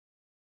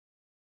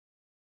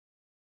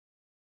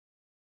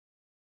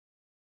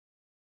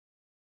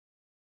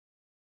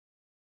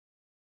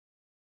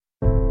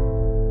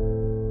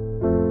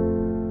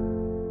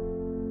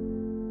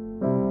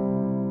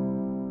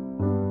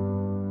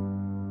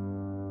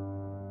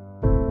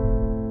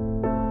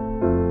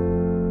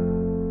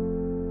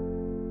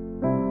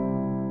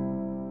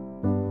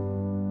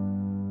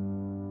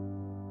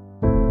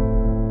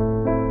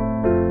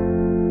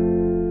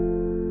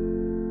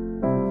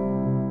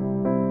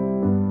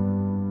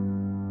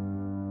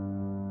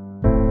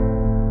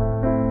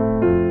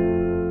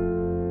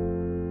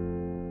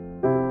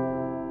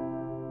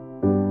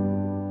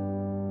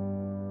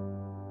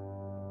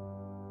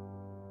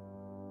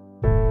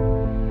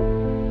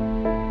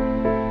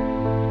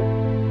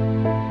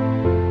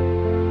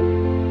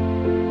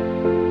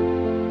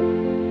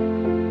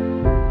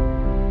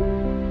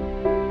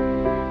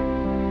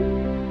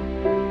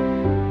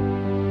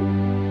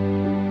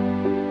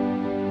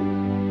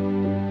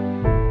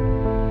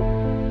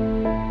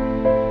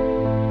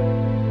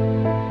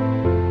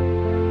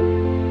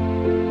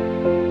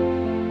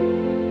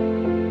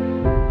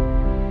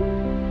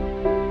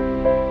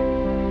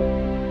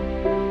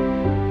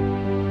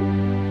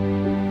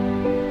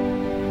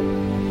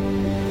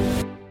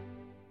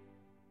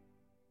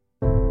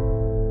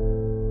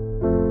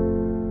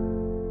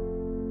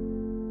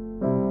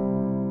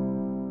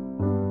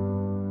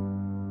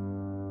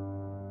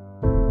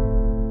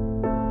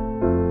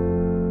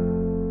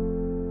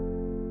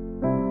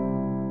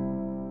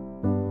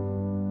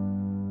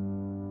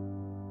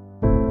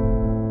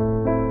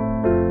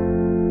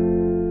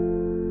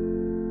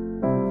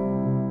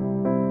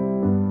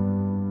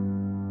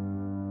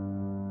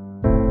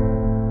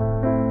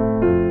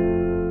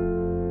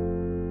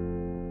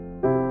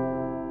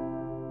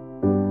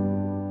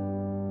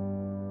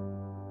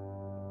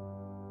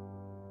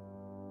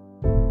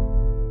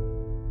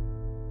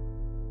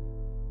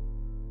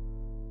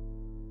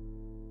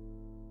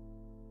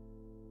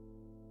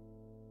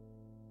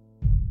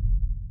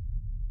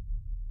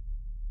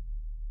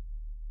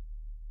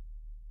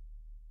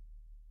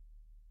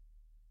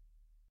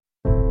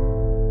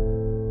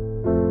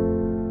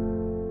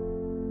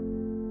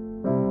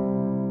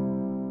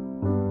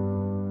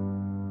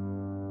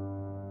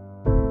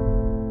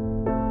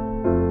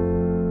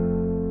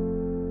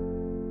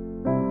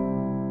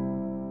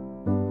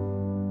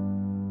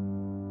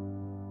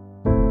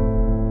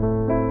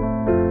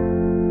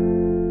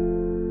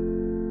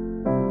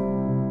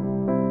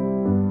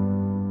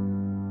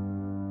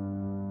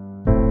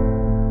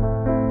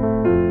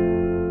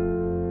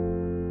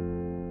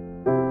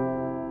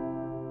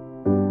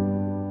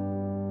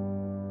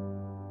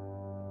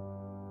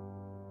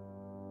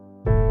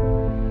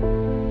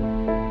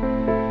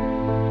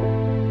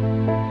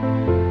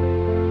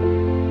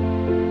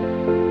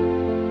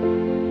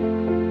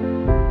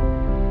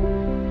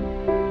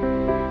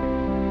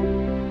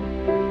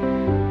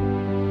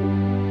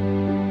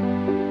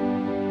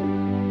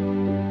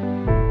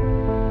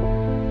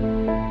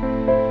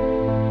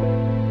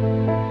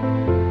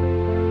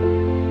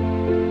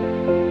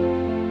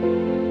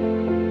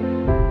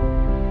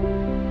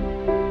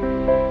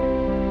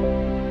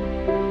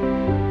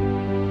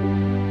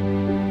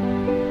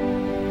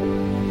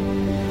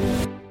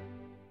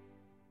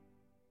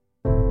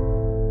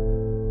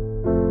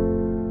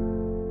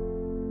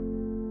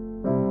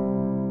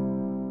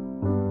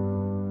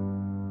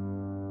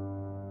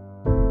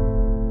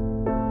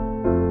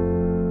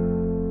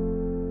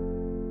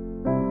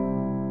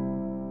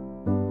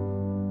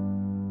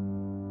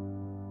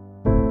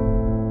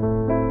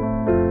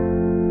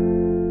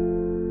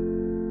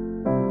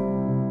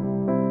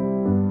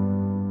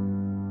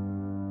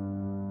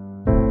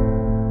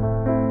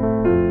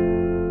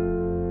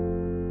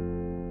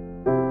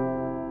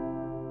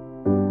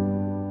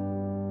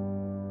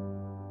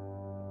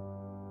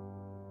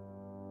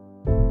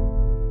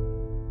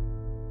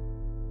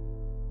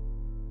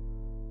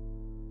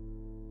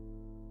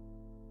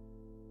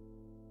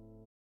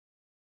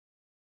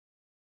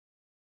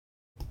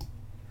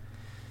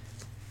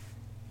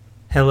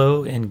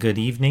Hello and good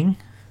evening.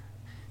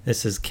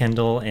 This is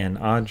Kendall and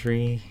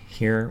Audrey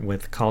here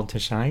with Called to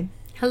Shine.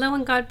 Hello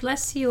and God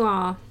bless you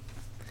all.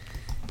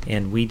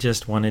 And we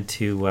just wanted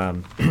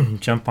to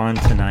jump on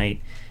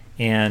tonight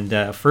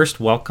and first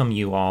welcome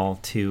you all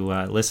to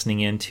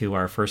listening in to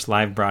our first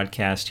live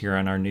broadcast here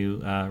on our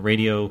new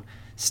radio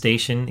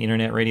station,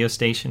 internet radio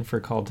station for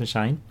Called to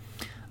Shine.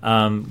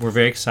 We're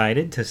very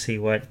excited to see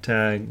what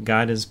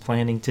God is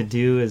planning to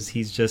do as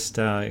He's just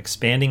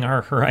expanding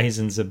our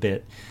horizons a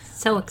bit.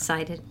 So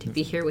excited to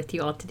be here with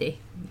you all today.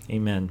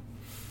 Amen.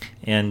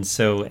 And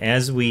so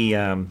as we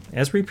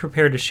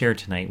prepare to share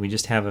tonight, we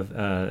just have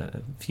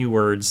a few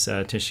words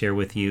to share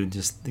with you,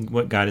 just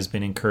what God has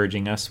been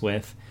encouraging us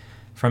with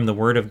from the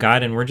Word of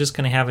God. And we're just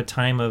going to have a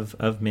time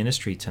of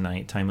ministry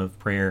tonight, time of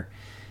prayer,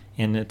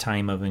 and a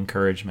time of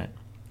encouragement.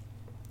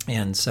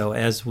 And so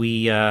as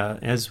we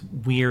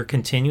are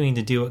continuing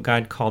to do what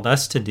God called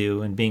us to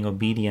do and being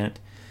obedient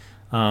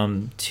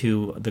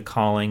to the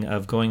calling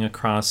of going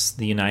across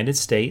the United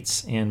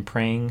States and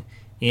praying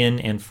in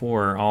and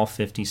for all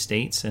 50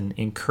 states and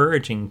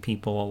encouraging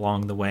people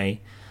along the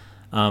way,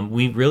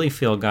 we really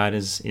feel God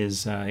is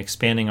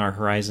expanding our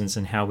horizons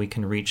and how we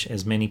can reach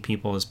as many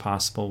people as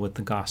possible with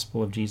the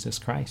gospel of Jesus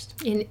Christ.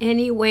 In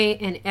any way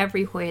and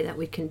every way that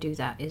we can do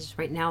that is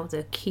right now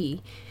the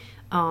key,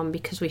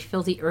 because we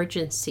feel the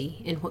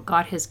urgency in what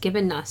God has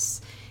given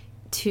us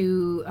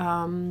to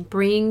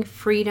bring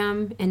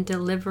freedom and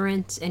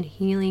deliverance and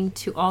healing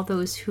to all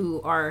those who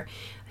are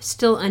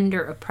still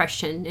under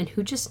oppression and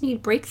who just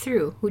need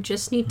breakthrough, who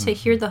just need to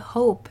hear the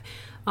hope.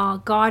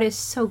 God is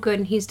so good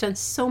and He's done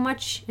so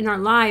much in our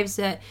lives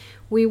that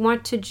we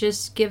want to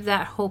just give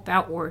that hope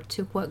outward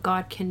to what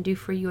God can do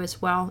for you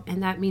as well.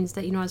 And that means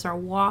that, as our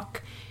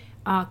walk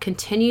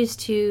continues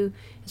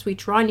as we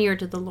draw near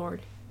to the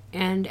Lord,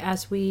 and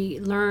as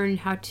we learn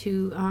how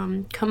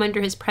to come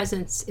under His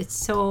presence, it's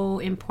so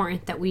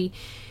important that we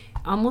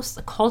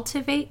almost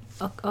cultivate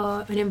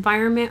an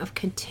environment of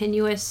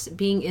continuous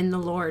being in the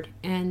Lord.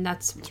 And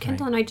that's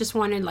Kendall right. And I just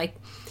want to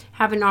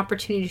have an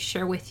opportunity to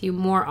share with you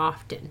more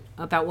often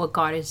about what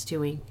God is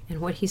doing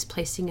and what He's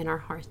placing in our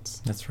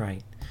hearts. That's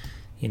right.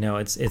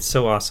 It's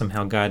so awesome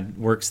how God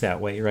works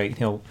that way, right?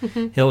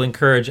 He'll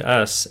encourage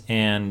us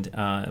and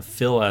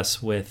fill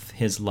us with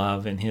His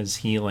love and His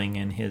healing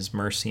and His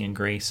mercy and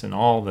grace and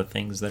all the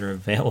things that are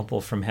available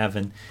from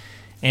heaven.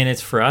 And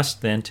it's for us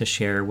then to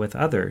share with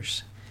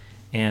others.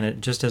 And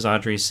just as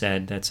Audrey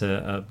said, that's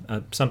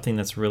something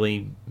that's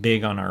really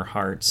big on our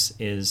hearts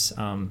is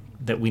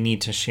that we need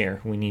to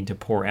share. We need to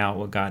pour out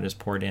what God has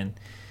poured in.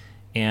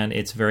 And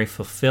it's very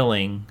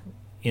fulfilling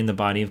in the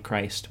body of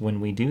Christ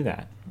when we do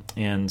that.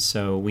 And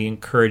so we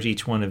encourage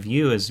each one of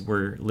you as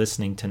we're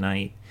listening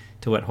tonight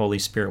to what Holy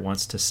Spirit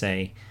wants to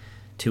say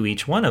to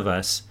each one of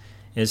us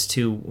is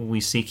we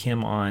seek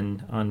Him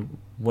on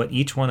what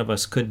each one of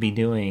us could be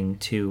doing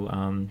to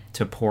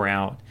pour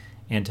out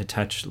and to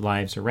touch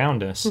lives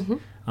around us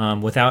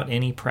without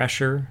any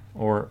pressure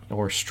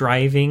or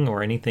striving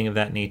or anything of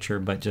that nature,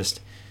 but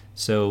just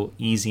so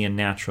easy and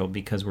natural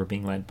because we're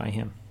being led by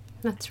Him.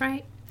 That's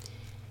right.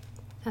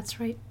 That's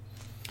right.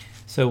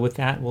 So with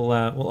that, we'll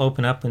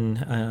open up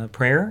in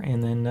prayer,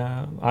 and then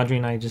Audrey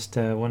and I just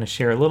want to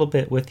share a little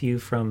bit with you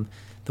from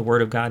the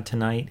Word of God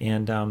tonight,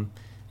 and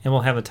we'll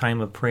have a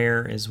time of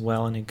prayer as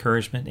well and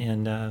encouragement.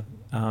 And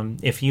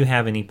if you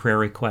have any prayer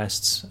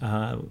requests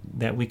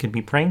that we could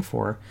be praying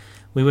for,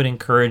 we would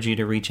encourage you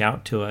to reach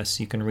out to us.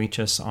 You can reach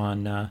us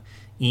on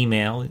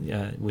email,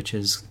 which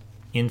is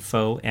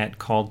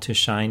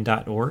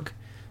info@calledtoshine.org,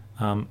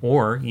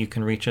 or you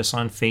can reach us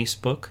on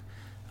Facebook.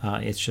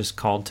 It's just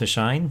Called to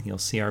Shine. You'll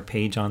see our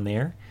page on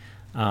there.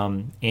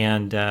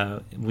 And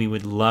we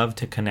would love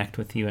to connect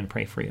with you and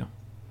pray for you.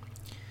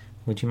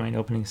 Would you mind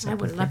opening us up? I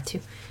would love to.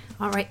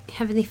 All right.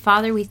 Heavenly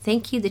Father, we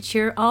thank you that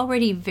you're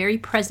already very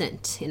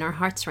present in our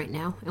hearts right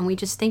now. And we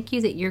just thank you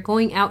that you're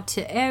going out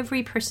to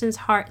every person's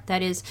heart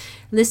that is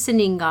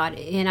listening, God.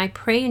 And I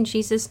pray in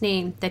Jesus'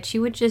 name that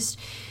you would just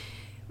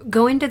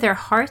go into their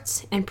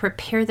hearts and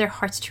prepare their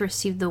hearts to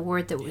receive the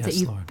word that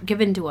you've Lord.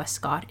 Given to us,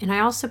 God. And I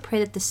also pray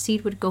that the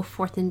seed would go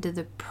forth into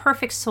the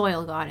perfect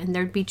soil, God, and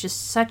there'd be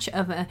just such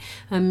of an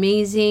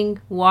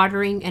amazing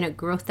watering and a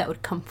growth that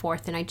would come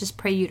forth. And I just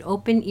pray you'd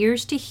open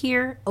ears to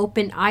hear,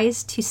 open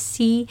eyes to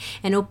see,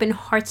 and open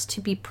hearts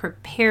to be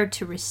prepared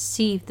to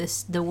receive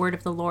the word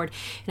of the Lord.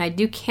 And I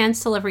do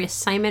cancel every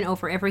assignment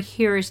over every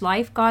hearer's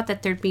life, God,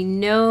 that there'd be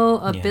no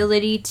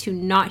ability to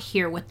not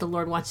hear what the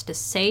Lord wants to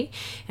say.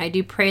 And I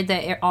do pray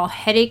that all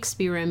headaches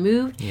be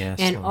removed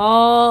and Lord.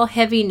 All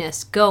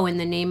heaviness go in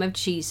the name of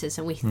Jesus.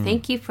 And we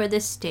thank you for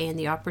this day and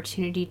the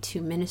opportunity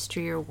to minister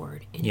your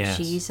word. In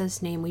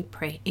Jesus' name we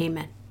pray.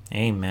 Amen.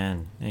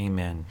 Amen.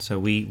 Amen. So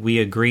we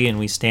agree and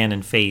we stand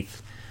in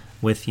faith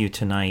with you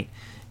tonight.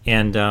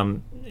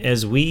 And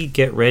as we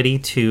get ready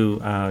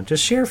to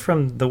just share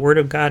from the Word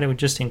of God, I would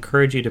just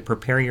encourage you to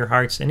prepare your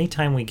hearts.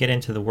 Anytime we get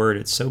into the Word,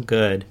 it's so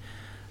good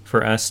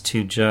for us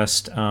to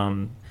just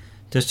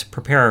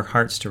prepare our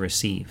hearts to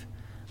receive.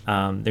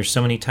 There's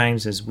so many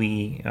times as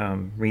we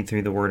read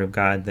through the Word of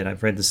God that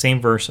I've read the same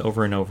verse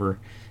over and over,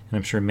 and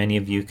I'm sure many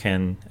of you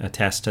can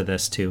attest to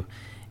this too.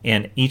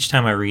 And each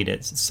time I read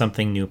it,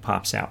 something new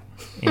pops out,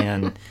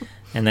 and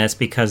and that's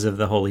because of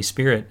the Holy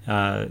Spirit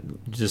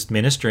just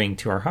ministering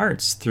to our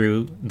hearts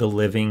through the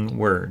living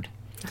Word.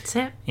 That's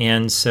it.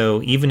 And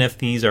so even if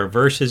these are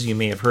verses you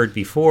may have heard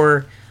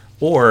before,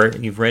 or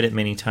you've read it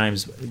many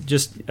times,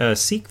 just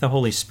seek the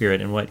Holy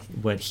Spirit and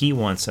what He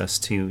wants us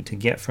to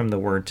get from the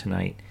Word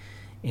tonight,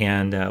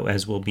 and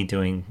as we'll be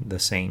doing the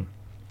same.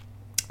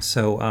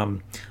 So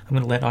I'm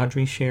going to let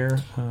Audrey share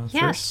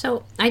first.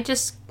 So I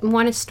just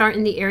want to start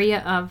in the area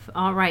of,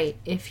 all right,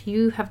 if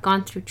you have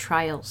gone through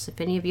trials, if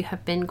any of you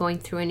have been going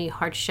through any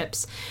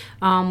hardships,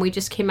 we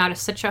just came out of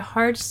such a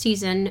hard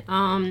season,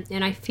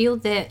 and I feel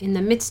that in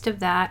the midst of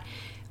that,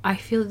 I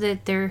feel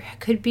that there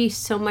could be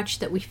so much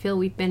that we feel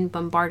we've been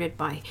bombarded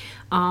by,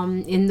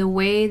 in the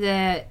way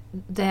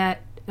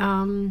that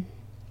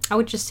I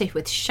would just say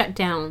with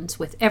shutdowns,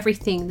 with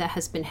everything that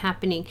has been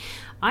happening.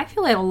 I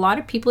feel like a lot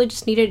of people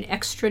just needed an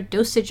extra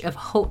dosage of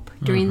hope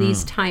during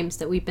these times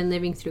that we've been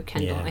living through,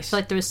 Kendall. Yes. I feel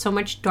like there was so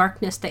much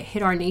darkness that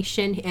hit our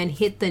nation and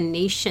hit the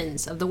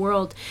nations of the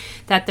world,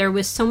 that there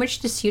was so much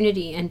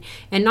disunity. And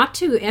not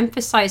to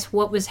emphasize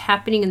what was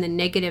happening in the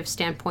negative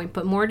standpoint,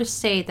 but more to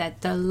say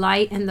that the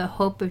light and the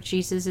hope of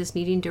Jesus is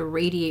needing to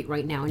radiate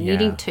right now and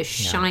needing to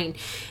shine.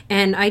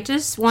 And I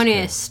just want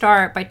to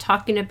start by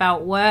talking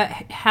about what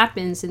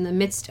happens in the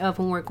midst of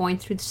when we're going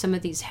through some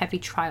of these heavy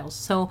trials.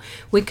 So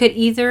we could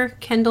either,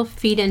 Kendall,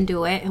 feed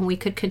into it, and we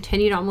could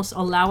continue to almost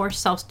allow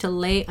ourselves to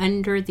lay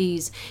under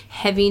these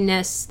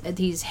heaviness,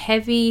 these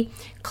heavy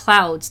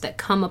clouds that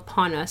come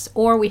upon us,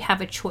 or we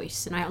have a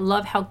choice. And I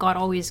love how God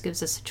always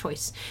gives us a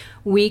choice.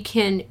 We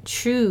can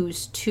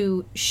choose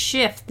to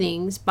shift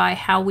things by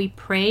how we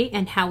pray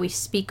and how we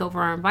speak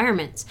over our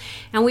environments.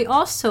 And we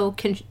also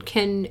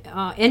can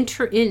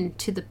enter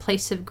into the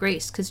place of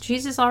grace, because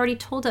Jesus already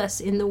told us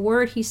in the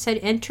Word, He said,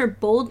 enter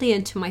boldly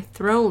into my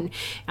throne.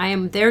 I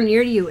am there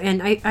near you.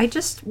 And I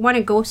just want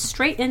to go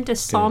straight into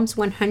Psalms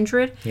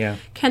 100. Yeah.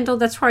 Kendall,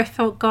 that's where I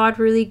felt God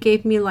really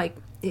gave me, like,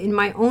 in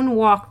my own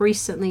walk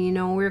recently, we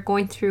were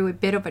going through a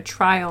bit of a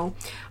trial.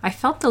 I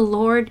felt the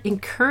Lord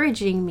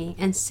encouraging me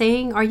and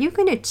saying, are you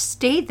going to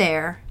stay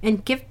there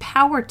and give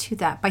power to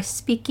that by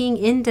speaking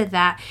into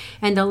that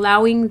and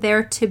allowing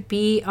there to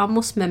be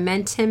almost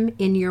momentum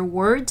in your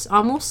words,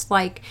 almost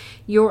like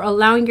you're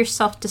allowing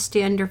yourself to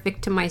stay under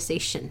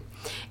victimization?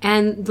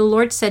 And the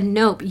Lord said,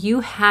 nope, you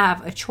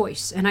have a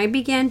choice. And I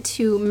began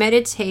to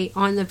meditate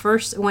on the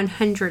verse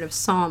 100 of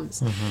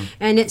Psalms.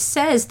 And it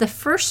says, the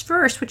first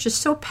verse, which is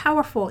so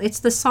powerful, it's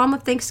the Psalm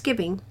of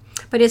Thanksgiving.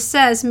 But it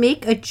says,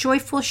 make a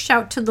joyful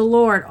shout to the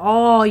Lord,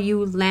 all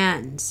you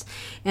lands.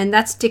 And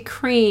that's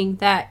decreeing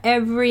that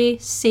every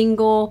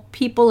single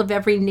people of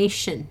every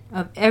nation,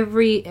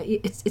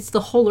 it's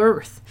the whole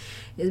earth.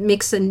 It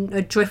makes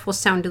a joyful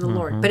sound to the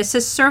Lord. But it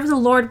says, serve the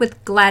Lord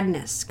with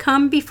gladness.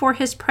 Come before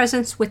His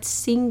presence with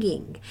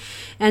singing.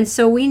 And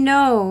so we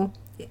know,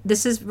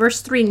 this is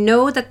verse 3,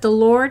 know that the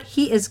Lord,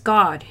 He is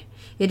God.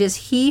 It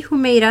is He who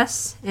made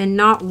us and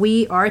not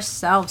we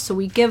ourselves. So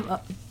we give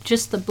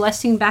just the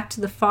blessing back to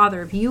the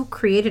Father. You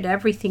created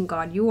everything,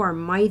 God. You are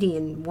mighty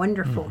and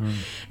wonderful.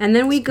 And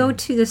then we go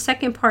to the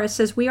second part. It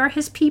says, we are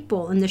His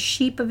people and the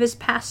sheep of His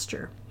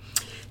pasture.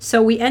 So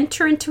we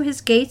enter into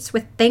His gates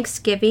with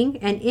thanksgiving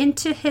and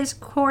into His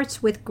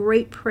courts with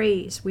great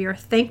praise. We are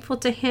thankful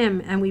to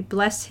Him and we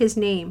bless His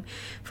name.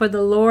 For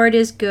the Lord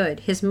is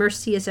good. His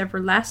mercy is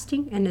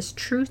everlasting and His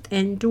truth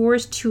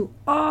endures to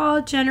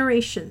all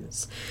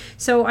generations.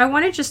 So I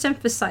want to just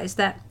emphasize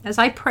that as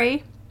I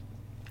pray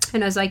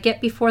and as I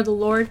get before the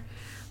Lord,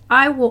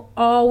 I will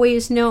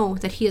always know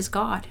that He is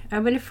God.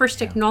 I'm going to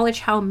first acknowledge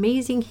how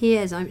amazing He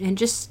is and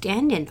just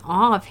stand in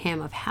awe of Him,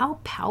 of how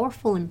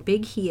powerful and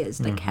big He is.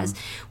 Like,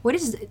 what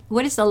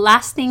is the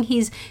last thing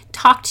He's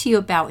talked to you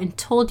about and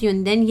told you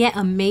and then yet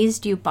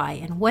amazed you by?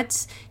 And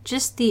what's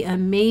just the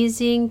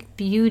amazing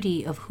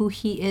beauty of who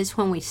He is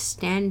when we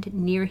stand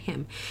near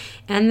Him?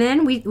 And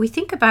then we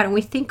think about it and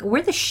we think,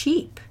 we're the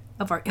sheep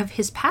of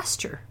His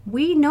pasture.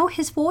 We know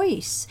His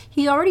voice.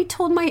 He already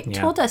told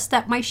us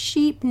that my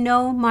sheep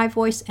know my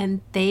voice and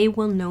they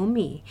will know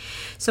me.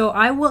 So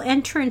I will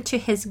enter into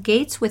His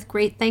gates with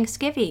great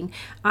thanksgiving.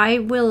 I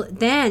will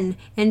then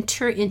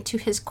enter into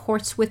His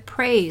courts with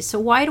praise.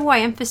 So why do I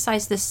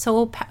emphasize this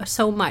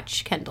so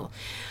much, Kendall?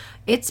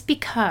 It's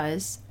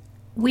because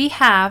we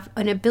have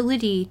an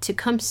ability to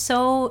come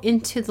so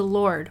into the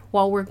Lord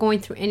while we're going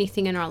through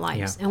anything in our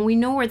lives. And we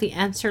know where the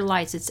answer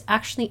lies. It's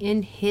actually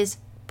in His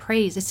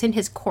praise. It's in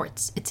His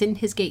courts. It's in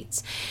His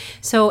gates.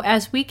 So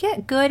as we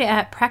get good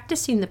at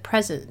practicing the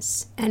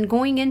presence and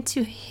going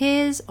into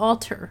His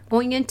altar,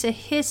 going into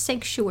His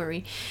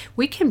sanctuary,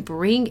 we can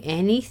bring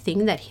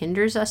anything that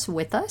hinders us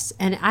with us.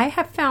 And I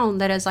have found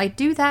that as I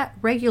do that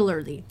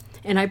regularly,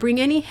 and I bring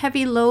any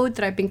heavy load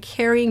that I've been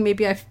carrying.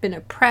 Maybe I've been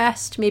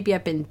oppressed. Maybe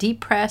I've been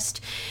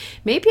depressed.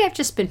 Maybe I've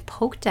just been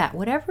poked at.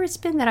 Whatever it's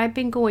been that I've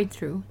been going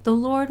through, the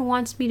Lord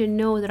wants me to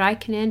know that I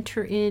can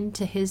enter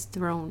into his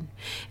throne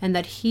and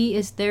that he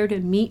is there to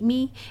meet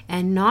me.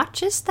 And not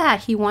just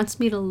that, he wants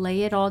me to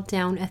lay it all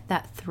down at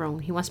that throne.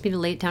 He wants me to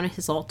lay it down at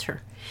his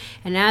altar.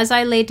 And as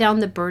I lay down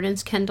the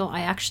burdens, Kendall,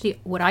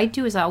 what I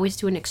do is I always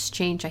do an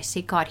exchange. I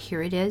say, God,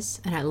 here it is.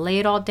 And I lay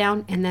it all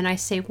down. And then I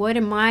say, what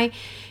am I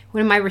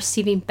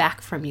receiving back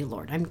from you,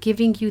 Lord? I'm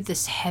giving you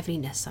this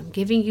heaviness. I'm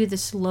giving you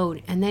this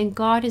load. And then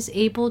God is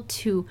able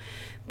to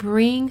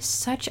bring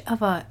such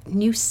of a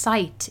new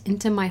sight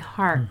into my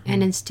heart. Mm-hmm.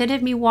 And instead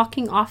of me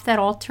walking off that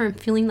altar and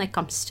feeling like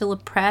I'm still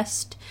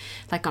oppressed,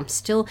 like I'm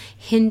still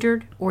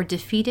hindered or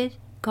defeated,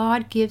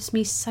 God gives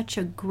me such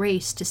a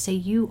grace to say,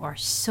 you are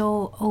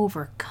so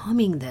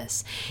overcoming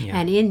this. Yeah.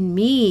 And in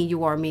me,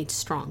 you are made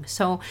strong.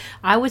 So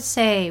I would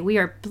say we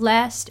are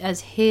blessed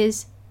as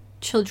his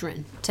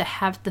children to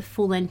have the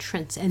full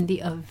entrance and the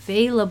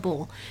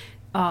available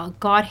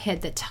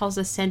Godhead that tells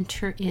us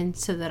enter in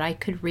so that I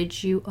could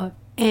rid you of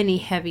any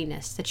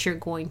heaviness that you're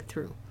going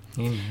through.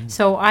 Amen.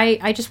 So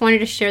I just wanted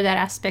to share that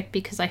aspect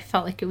because I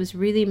felt like it was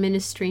really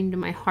ministering to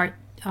my heart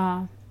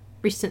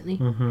recently.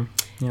 Mm-hmm.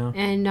 Yeah.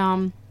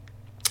 And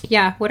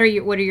yeah, what are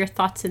your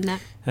thoughts in that?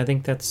 I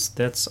think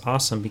that's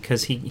awesome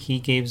because he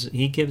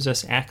gives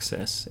us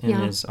access,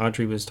 and as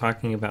Audrey was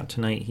talking about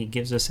tonight, he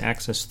gives us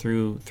access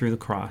through the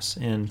cross.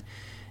 And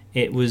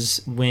it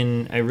was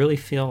when I really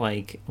feel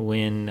like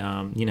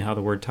when you know how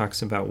the word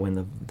talks about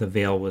when the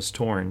veil was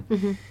torn,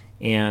 mm-hmm.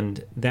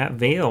 and that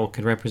veil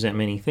could represent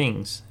many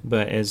things.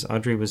 But as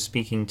Audrey was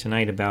speaking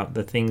tonight about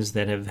the things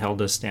that have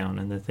held us down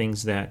and the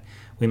things that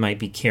we might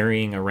be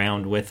carrying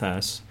around with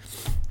us.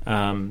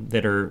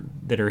 That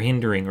are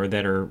hindering or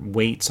that are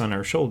weights on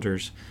our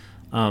shoulders,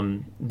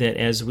 that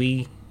as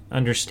we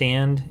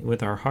understand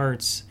with our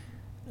hearts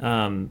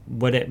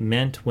what it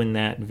meant when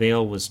that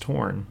veil was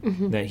torn,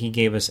 mm-hmm. that he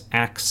gave us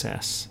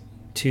access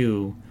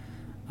to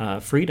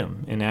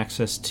freedom and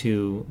access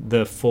to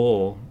the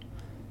full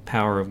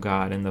power of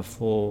God and the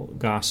full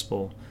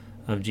gospel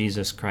of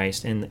Jesus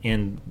Christ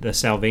and the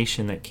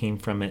salvation that came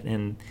from it.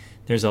 And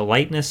there's a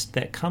lightness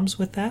that comes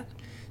with that.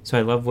 So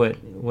I love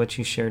what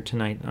you shared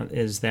tonight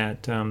is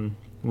that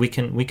we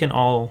can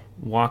all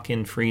walk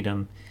in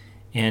freedom,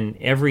 and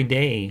every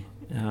day,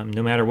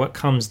 no matter what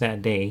comes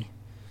that day,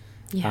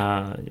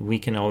 we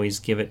can always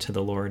give it to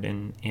the Lord,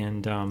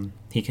 and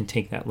he can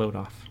take that load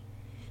off.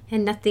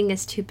 And nothing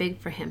is too big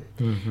for him.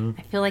 Mm-hmm.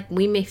 I feel like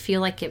we may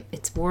feel like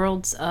it's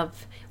worlds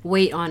of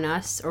weight on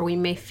us, or we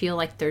may feel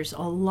like there's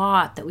a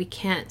lot that we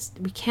can't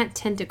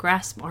tend to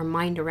grasp our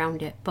mind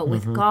around it. But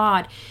with mm-hmm.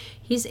 God,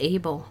 he's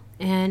able.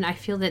 And I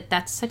feel that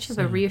that's such of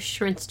a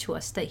reassurance to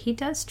us that he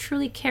does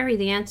truly carry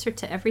the answer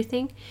to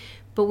everything.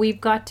 But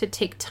we've got to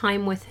take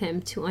time with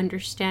him to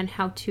understand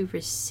how to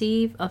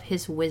receive of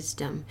his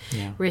wisdom,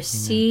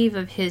 receive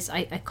Amen. Of his,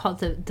 I call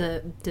it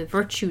the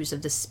virtues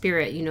of the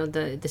Spirit, you know,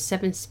 the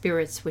seven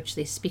spirits which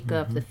they speak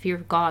mm-hmm. of, the fear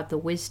of God, the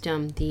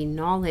wisdom, the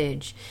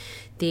knowledge,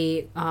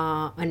 the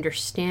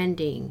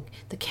understanding,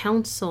 the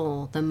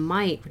counsel, the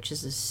might, which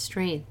is the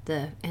strength,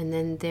 and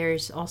then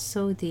there's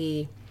also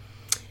the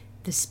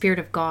Spirit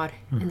of God,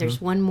 mm-hmm. and there's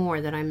one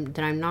more that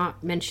I'm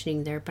not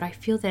mentioning there, but I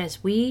feel that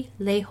as we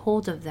lay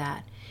hold of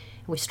that,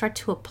 and we start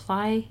to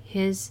apply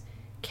his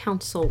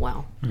counsel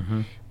well,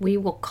 mm-hmm. we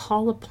will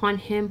call upon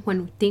him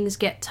when things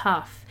get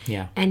tough.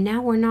 Yeah. And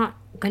now we're not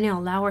going to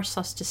allow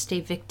ourselves to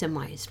stay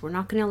victimized. We're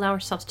not going to allow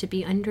ourselves to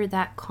be under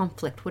that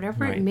conflict,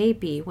 whatever it may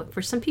be.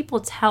 For some people,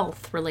 it's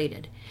health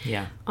related.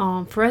 Yeah.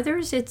 For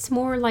others, it's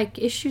more like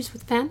issues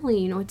with family.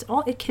 You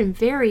know, it can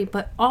vary,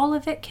 but all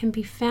of it can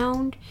be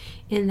found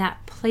in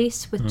that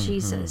place with mm-hmm.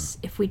 Jesus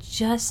if we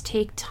just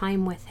take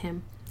time with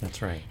him.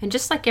 That's right. And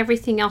just like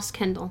everything else,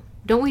 Kendall,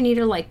 don't we need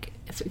to,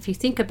 if you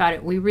think about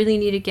it, we really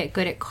need to get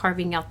good at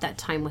carving out that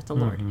time with the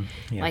Lord.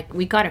 Mm-hmm. Yeah.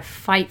 We got to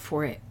fight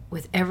for it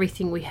with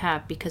everything we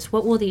have, because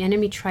what will the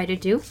enemy try to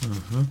do?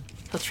 Mm-hmm.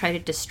 He'll try to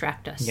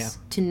distract us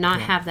to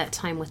not have that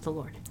time with the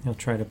Lord. He'll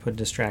try to put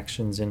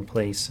distractions in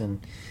place,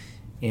 and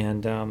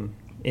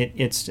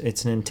it's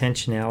an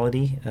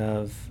intentionality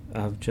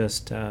of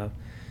just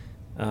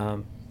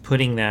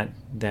putting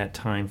that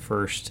time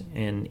first,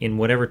 and in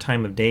whatever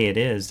time of day it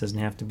is. Doesn't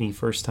have to be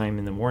first time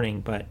in the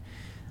morning, but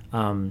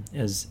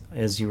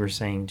as you were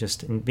saying,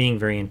 just being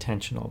very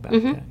intentional about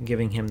mm-hmm. that,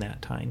 giving him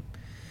that time.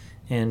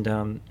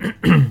 And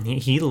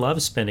he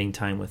loves spending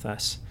time with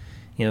us.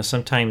 You know,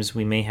 sometimes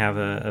we may have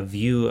a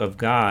view of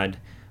God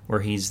where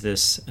he's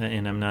this,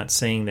 and I'm not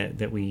saying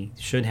that we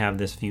should have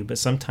this view, but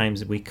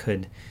sometimes we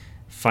could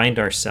find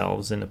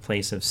ourselves in a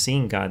place of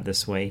seeing God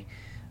this way,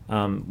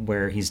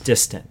 where he's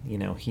distant. You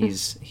know,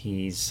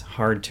 he's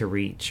hard to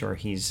reach, or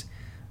he's,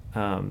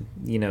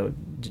 you know,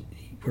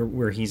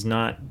 where he's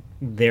not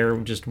there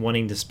just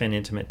wanting to spend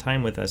intimate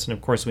time with us. And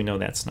of course we know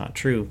that's not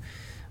true.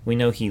 We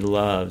know he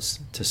loves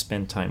to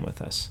spend time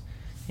with us,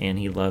 and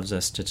he loves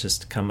us to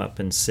just come up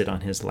and sit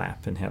on his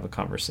lap and have a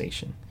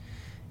conversation.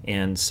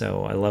 And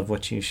so I love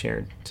what you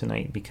shared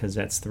tonight, because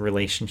that's the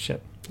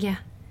relationship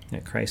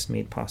that Christ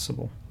made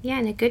possible. Yeah,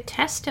 and a good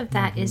test of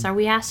that is, are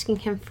we asking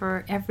him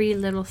for every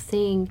little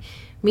thing?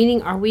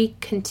 Meaning, are we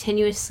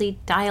continuously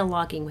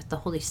dialoguing with the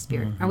Holy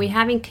Spirit? Are we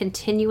having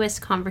continuous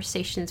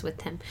conversations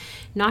with him?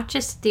 Not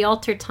just the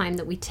altar time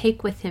that we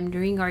take with him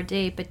during our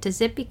day, but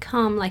does it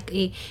become like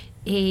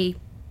a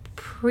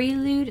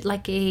prelude,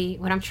 like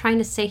what I'm trying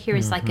to say here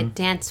is like a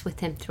dance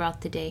with him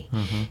throughout the day.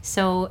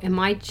 So am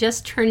I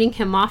just turning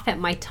him off at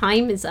my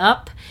time is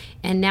up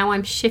and now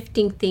I'm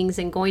shifting things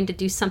and going to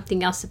do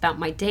something else about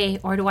my day?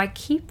 Or do I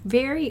keep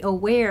very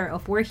aware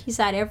of where he's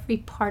at every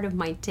part of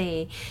my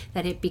day,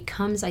 that it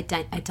becomes a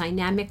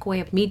dynamic way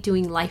of me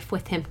doing life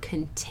with him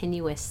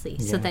continuously?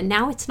 So that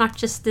now it's not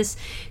just this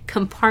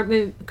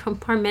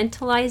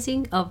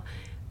compartmentalizing of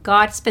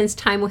God spends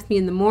time with me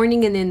in the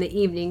morning and in the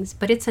evenings,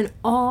 but it's an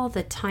all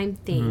the time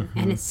thing.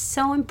 And it's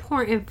so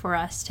important for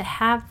us to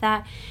have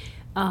that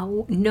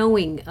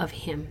knowing of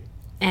him.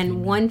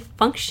 And one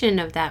function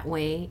of that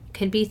way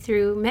can be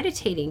through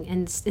meditating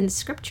in the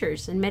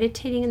scriptures and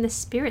meditating in the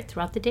Spirit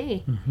throughout the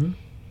day.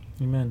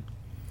 Amen.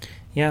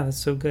 Yeah, that's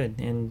so good.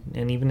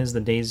 And even as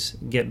the days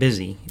get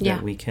busy,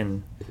 that we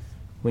can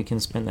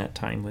spend that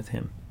time with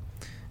him.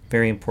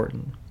 Very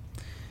important.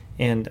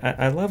 And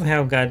I love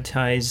how God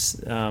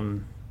ties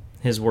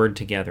his word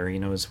together. You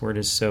know, his word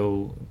is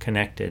so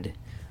connected,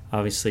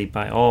 obviously,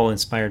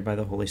 inspired by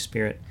the Holy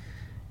Spirit.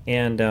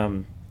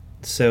 And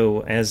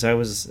so as I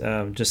was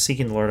just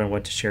seeking the Lord on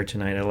what to share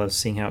tonight, I love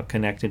seeing how it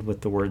connected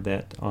with the word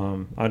that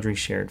Audrey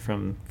shared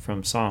from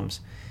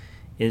Psalms,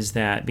 is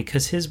that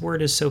because his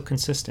word is so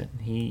consistent,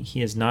 he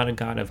is not a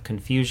God of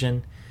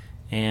confusion,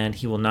 and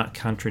he will not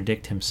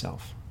contradict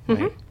himself.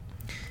 Right?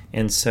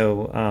 And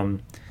so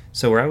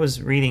where I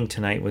was reading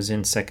tonight was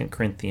in 2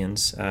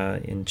 Corinthians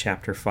in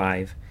chapter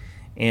 5.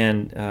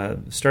 And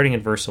starting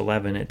in verse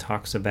 11, it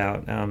talks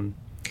about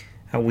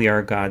how we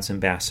are God's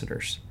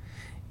ambassadors.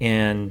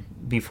 And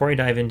before I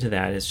dive into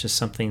that, it's just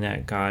something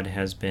that God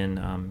has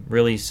been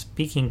really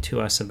speaking to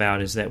us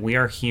about, is that we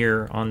are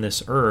here on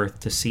this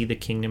earth to see the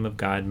kingdom of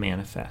God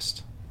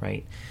manifest,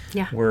 right?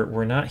 Yeah.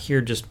 We're not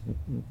here just,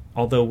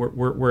 although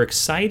we're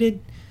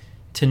excited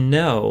to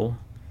know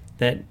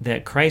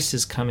that Christ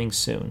is coming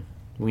soon.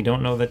 We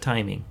don't know the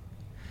timing,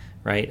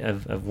 right,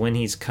 of when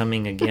he's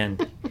coming again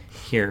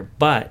here.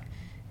 But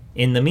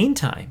in the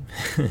meantime,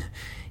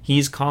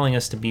 he's calling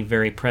us to be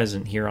very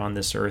present here on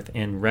this earth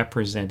and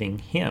representing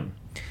him.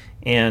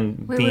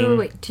 And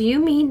wait. Do you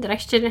mean that I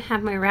shouldn't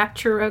have my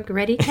rapture rug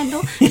ready,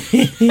 Kendall?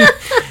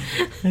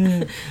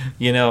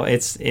 You know,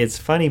 it's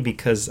funny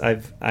because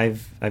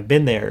I've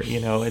been there.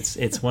 You know,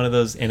 it's one of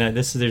those, and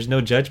there's no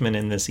judgment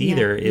in this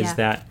either.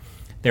 That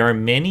there are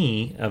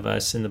many of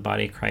us in the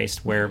body of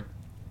Christ where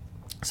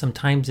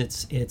sometimes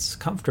it's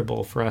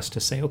comfortable for us to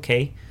say,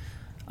 okay,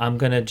 I'm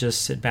going to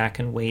just sit back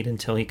and wait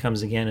until he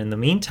comes again. In the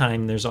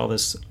meantime, there's all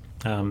this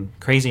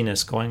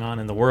craziness going on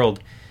in the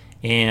world,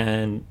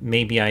 and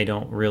maybe I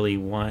don't really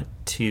want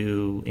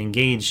to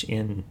engage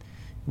in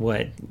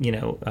what,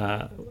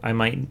 I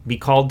might be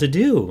called to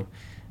do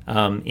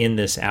in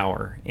this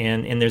hour.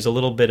 And there's a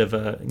little bit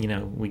of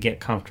we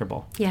get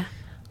comfortable. Yeah.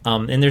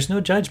 And there's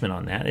no judgment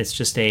on that. It's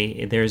just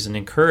there's an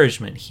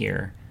encouragement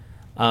here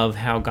of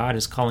how God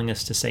is calling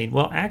us to say,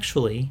 well,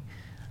 actually,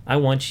 I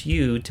want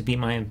you to be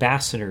my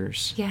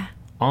ambassadors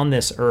on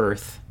this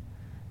earth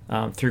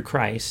through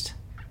Christ,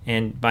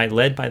 and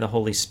led by the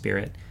Holy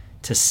Spirit,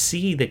 to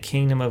see the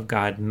kingdom of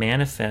God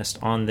manifest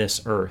on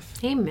this earth.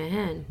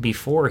 Amen.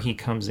 Before he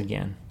comes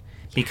again.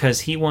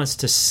 Because he wants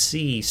to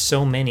see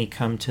so many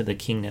come to the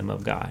kingdom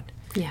of God.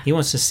 Yeah. He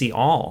wants to see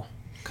all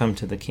come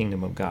to the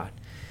kingdom of God.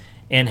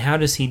 And how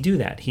does he do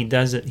that? He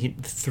does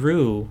it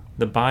through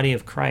the body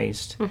of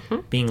Christ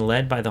being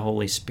led by the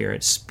Holy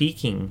Spirit,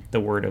 speaking the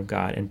word of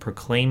God and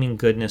proclaiming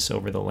goodness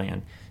over the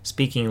land,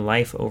 speaking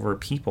life over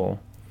people,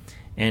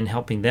 and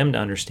helping them to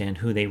understand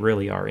who they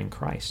really are in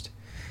Christ.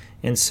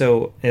 And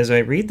so as I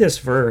read this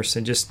verse,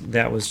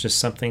 that was just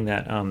something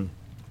that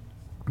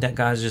that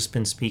God's just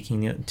been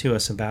speaking to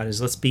us about,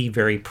 is let's be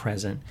very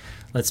present.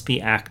 Let's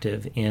be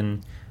active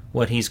in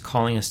what he's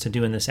calling us to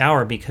do in this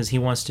hour, because he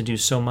wants to do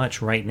so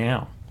much right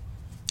now.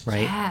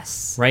 Right?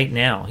 Yes. Right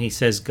now. He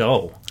says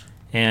go.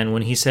 And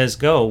when he says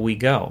go, we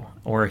go.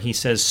 Or he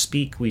says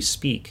speak, we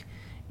speak.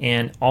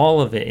 And all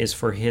of it is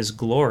for his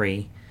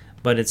glory,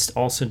 but it's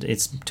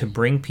to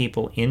bring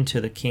people into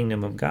the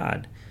kingdom of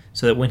God,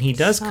 so that when he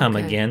does come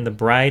again, the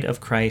bride of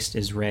Christ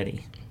is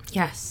ready.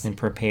 Yes. And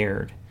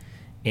prepared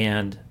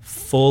and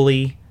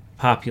fully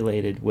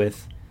populated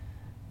with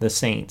the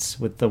saints,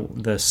 with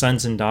the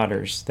sons and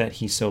daughters that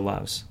he so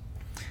loves.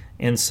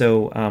 And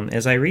so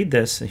as I read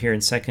this here in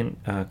 2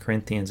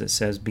 Corinthians, it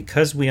says,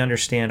 because we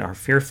understand our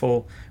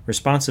fearful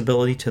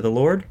responsibility to the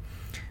Lord,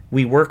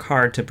 we work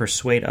hard to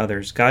persuade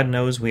others. God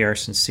knows we are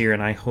sincere,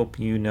 and I hope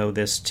you know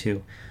this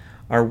too.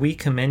 Are we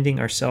commending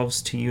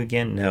ourselves to you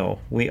again? No.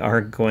 We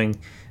are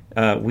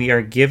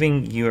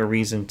giving you a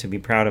reason to be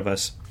proud of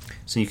us,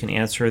 so you can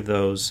answer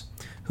those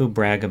who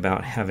brag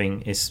about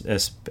having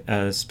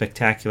a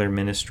spectacular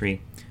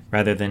ministry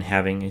rather than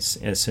having a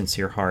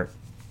sincere heart.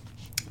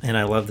 And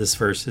I love this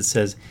verse. It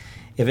says,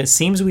 If it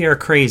seems we are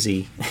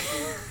crazy,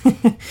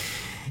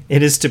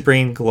 it is to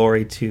bring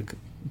glory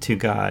to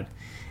God.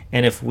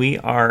 And if we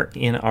are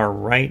in our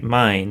right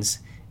minds,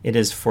 it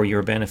is for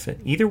your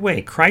benefit. Either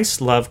way, Christ's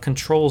love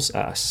controls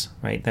us,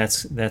 right?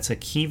 That's a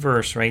key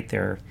verse right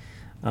there.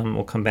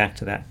 We'll come back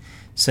to that.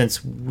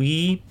 Since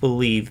we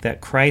believe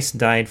that Christ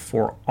died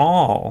for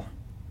all,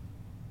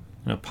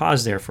 I'm going to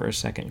pause there for a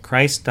second.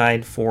 Christ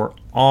died for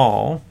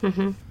all,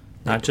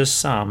 not just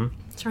some.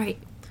 That's right.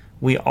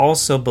 We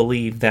also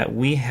believe that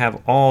we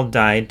have all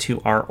died to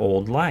our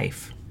old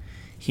life.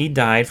 He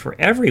died for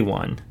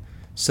everyone,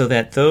 so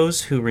that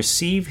those who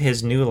receive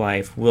his new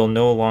life will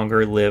no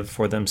longer live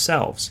for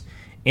themselves.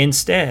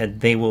 Instead,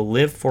 they will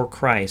live for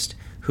Christ,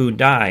 who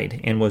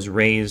died and was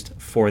raised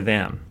for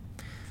them.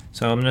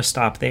 So I'm going to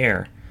stop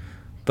there.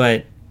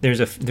 But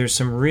there's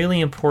some really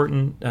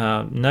important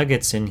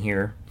nuggets in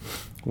here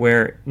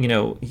where,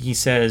 he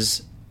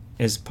says,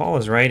 as Paul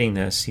is writing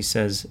this, he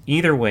says,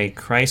 either way,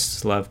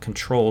 Christ's love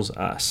controls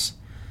us.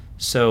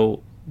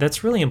 So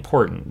that's really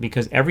important,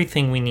 because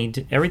everything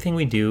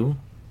we do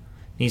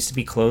needs to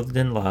be clothed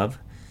in love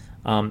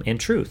and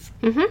truth.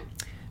 Mm-hmm.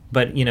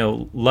 But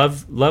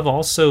love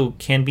also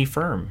can be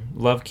firm.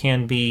 Love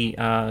can be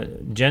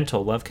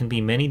gentle. Love can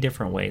be many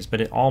different ways,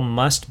 but it all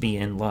must be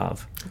in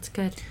love. That's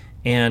good.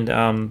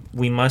 And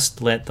we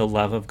must let the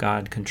love of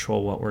God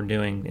control what we're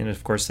doing, and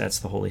of course, that's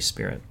the Holy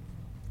Spirit.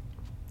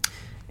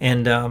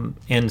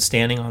 And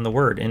standing on the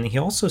Word. And he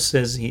also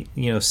says,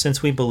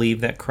 since we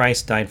believe that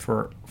Christ died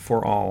for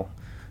all,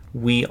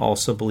 we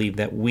also believe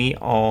that we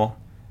all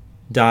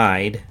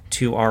died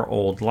to our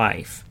old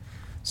life.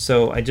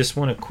 So I just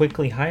want to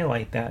quickly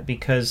highlight that,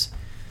 because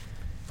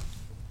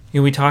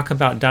we talk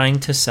about dying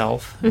to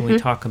self, and we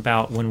talk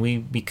about when we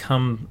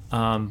become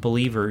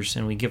believers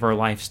and we give our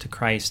lives to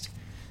Christ,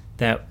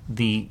 that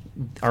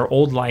our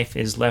old life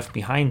is left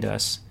behind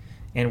us,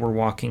 and we're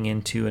walking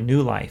into a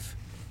new life.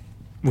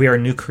 We are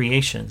new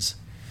creations.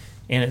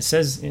 And it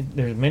says,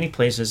 there's many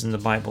places in the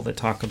Bible that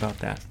talk about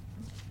that.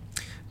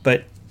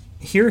 But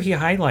here he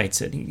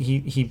highlights it.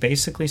 He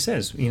basically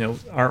says,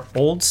 our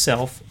old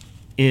self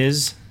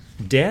is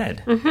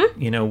dead.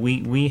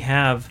 We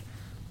have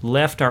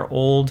left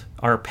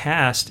our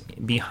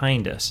past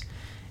behind us.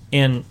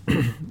 And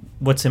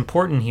what's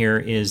important here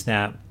is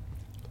that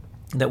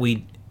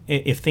we,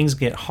 if things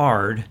get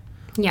hard,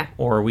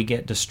 or we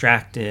get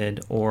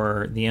distracted,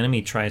 or the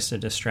enemy tries to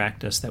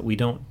distract us, that we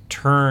don't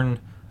turn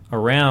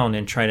around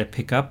and try to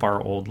pick up our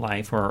old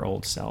life or our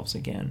old selves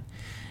again.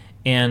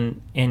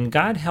 And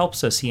God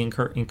helps us. He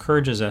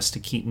encourages us to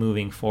keep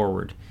moving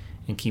forward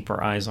and keep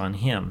our eyes on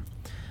Him.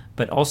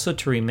 But also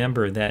to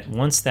remember that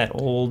once that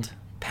old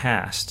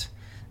past,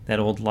 that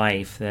old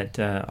life, that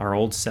our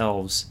old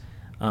selves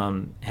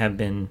have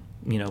been,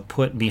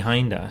 put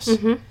behind us,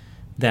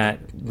 that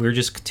we're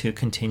just to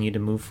continue to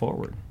move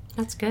forward.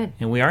 That's good.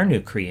 And we are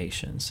new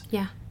creations.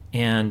 Yeah.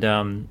 And,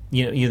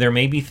 there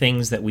may be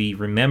things that we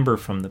remember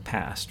from the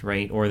past,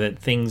 right? Or that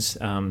things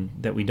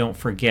that we don't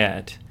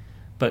forget.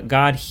 But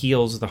God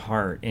heals the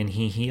heart, and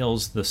He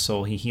heals the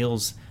soul. He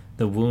heals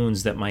the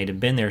wounds that might have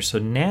been there. So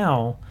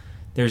now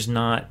there's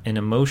not an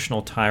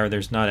emotional tie, or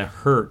there's not a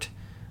hurt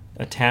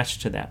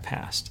attached to that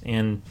past.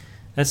 And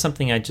that's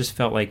something I just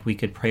felt like we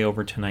could pray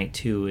over tonight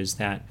too, is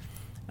that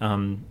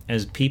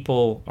as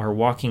people are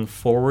walking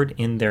forward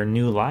in their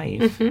new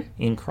life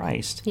in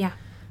Christ,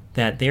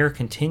 that they're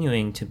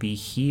continuing to be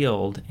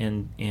healed,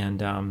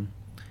 and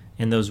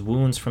those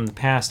wounds from the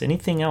past,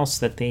 anything else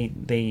that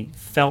they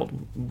felt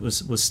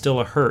was still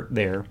a hurt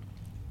there,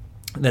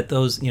 that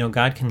those,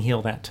 God can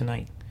heal that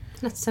tonight.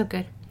 That's so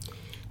good.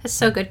 That's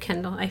so good,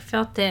 Kendall. I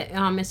felt that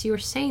as you were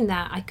saying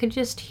that, I could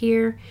just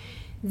hear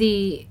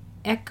the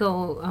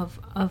echo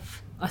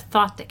of a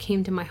thought that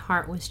came to my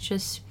heart. Was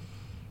just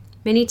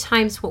many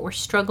times what we're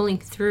struggling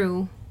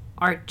through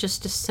are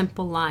just a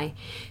simple lie.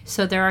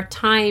 So there are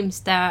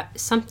times that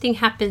something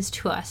happens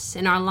to us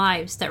in our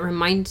lives that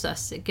reminds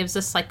us, it gives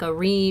us like a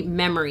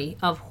re-memory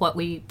of what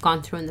we've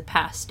gone through in the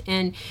past.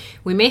 And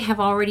we may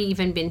have already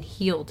even been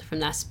healed from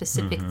that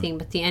specific thing,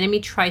 but the enemy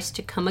tries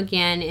to come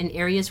again in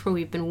areas where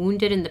we've been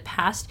wounded in the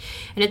past.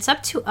 And it's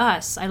up to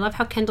us. I love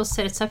how Kendall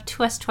said it's up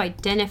to us to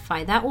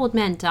identify that old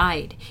man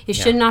died. It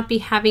should not be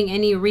having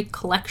any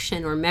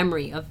recollection or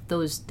memory of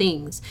those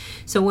things.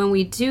 So when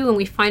we do, and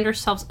we find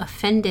ourselves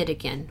offended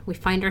again, we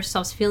find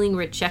ourselves feeling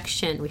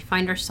rejection, we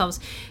find ourselves,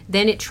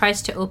 then it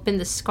tries to open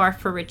the scar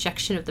for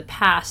rejection of the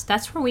past.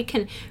 That's where we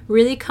can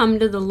really come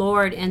to the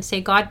Lord and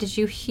say, God, did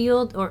you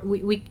heal? Or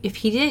if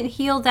He didn't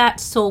heal that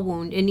soul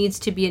wound, it needs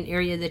to be an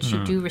area that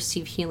you do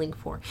receive healing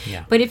for.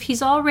 But if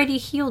He's already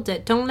healed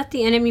it, don't let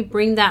the enemy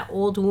bring that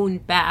old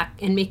wound back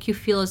and make you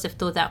feel as if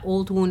though that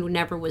old wound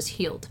never was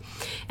healed.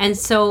 And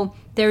so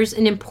there's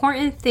an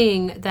important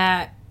thing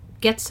that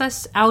gets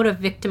us out of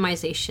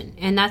victimization,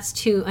 and that's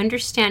to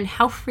understand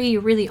how free you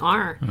really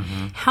are,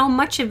 how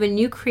much of a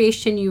new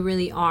creation you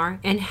really are,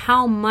 and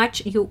how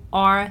much you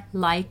are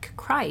like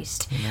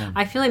Christ. Amen.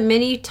 I feel like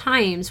many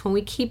times when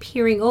we keep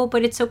hearing, oh,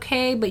 but it's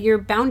okay, but you're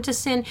bound to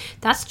sin,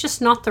 that's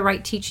just not the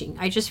right teaching.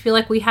 I just feel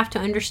like we have to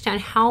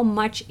understand how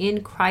much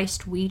in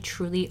Christ we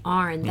truly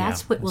are, and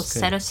that's what will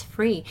set us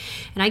free.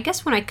 And I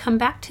guess when I come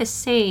back to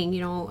saying,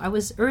 I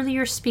was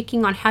earlier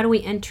speaking on how do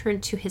we enter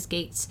into his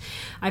gates.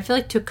 I feel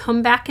like to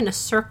come back in a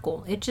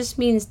circle, it just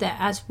means that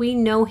as we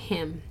know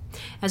him,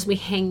 as we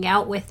hang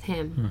out with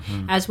him,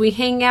 as we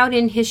hang out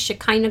in his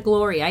Shekinah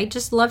glory, I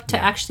just love to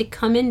actually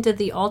come into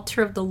the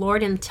altar of the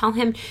Lord and tell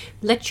him,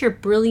 let your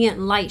brilliant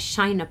light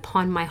shine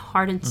upon my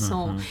heart and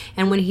soul.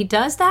 And when he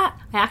does that,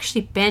 I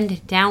actually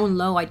bend down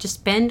low. I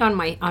just bend on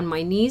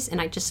my knees, and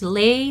I just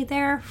lay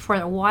there for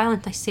a while,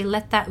 and I say,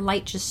 let that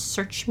light just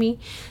search me.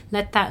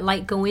 Let that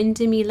light go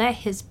into me. Let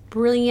his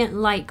brilliant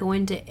light go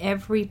into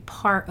every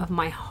part of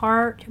my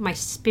heart, my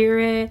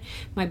spirit,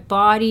 my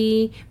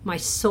body, my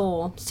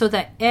soul, so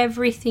that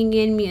everything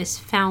in me is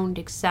found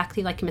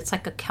exactly like him. It's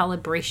like a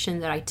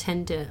calibration that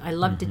I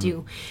love to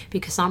do,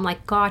 because I'm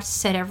like, God,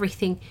 set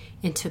everything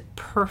into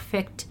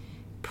perfect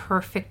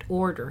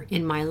order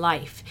in my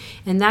life,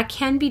 and that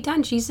can be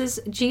done.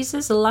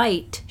 Jesus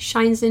light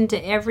shines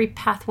into every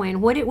pathway.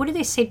 And what do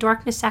they say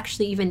darkness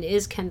actually even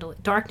is, Kendall?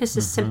 Darkness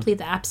is simply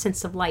the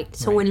absence of light.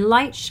 So when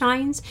light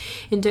shines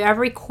into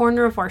every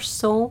corner of our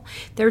soul,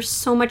 there's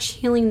so much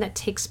healing that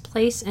takes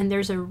place, and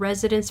there's a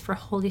residence for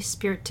Holy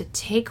Spirit to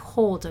take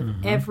hold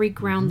of every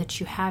ground that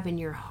you have in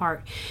your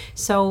heart.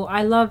 So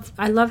I love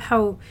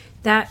how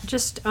that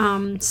just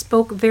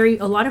spoke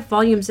a lot of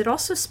volumes. It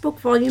also spoke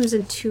volumes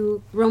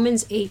into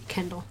Romans 8,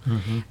 Kendall.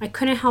 I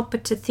couldn't help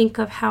but to think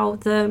of how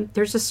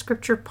there's a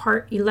scripture,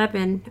 part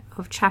 11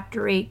 of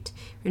chapter 8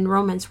 in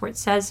Romans, where it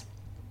says,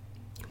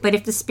 but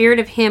if the spirit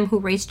of him who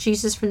raised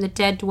Jesus from the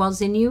dead dwells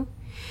in you,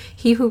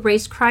 he who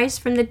raised Christ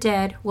from the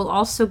dead will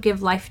also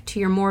give life to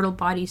your mortal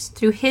bodies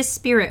through his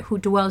spirit who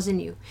dwells in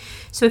you.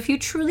 So if you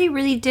truly,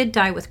 really did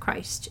die with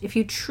Christ, if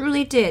you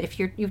truly did, if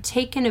you've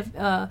taken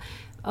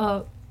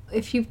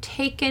if you've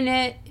taken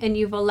it and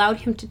you've allowed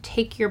him to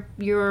take your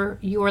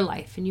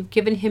life, and you've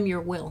given him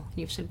your will, and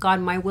you've said, God,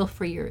 my will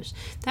for yours,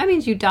 that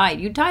means you died.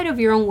 You died of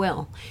your own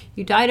will.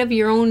 You died of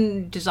your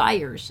own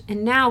desires.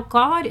 And now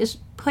God is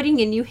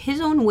putting in you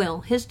his own will,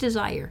 his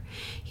desire.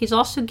 He's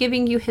also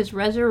giving you his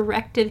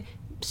resurrected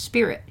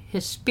spirit.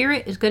 His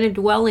spirit is going to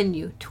dwell in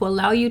you to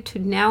allow you to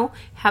now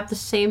have the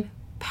same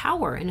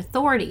power and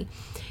authority.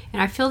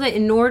 And I feel that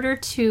in order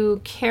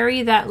to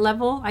carry that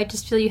level, I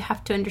just feel you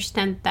have to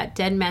understand that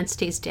dead man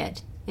stays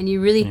dead. And you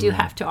really do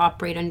have to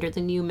operate under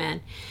the new man.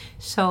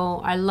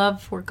 So I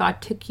love where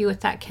God took you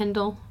with that,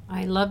 Kendall.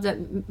 I love that,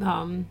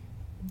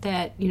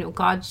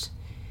 God's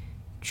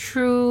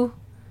true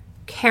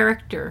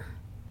character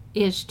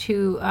is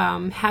to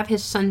have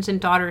his sons and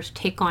daughters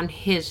take on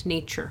his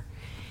nature.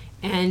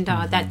 And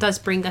that does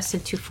bring us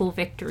into full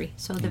victory.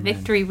 So the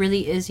victory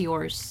really is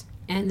yours.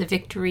 And the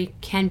victory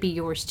can be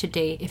yours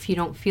today if you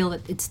don't feel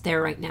that it's there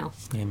right now.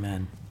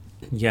 Amen.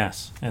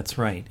 Yes, that's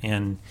right.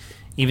 And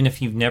even if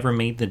you've never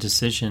made the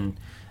decision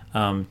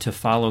to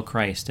follow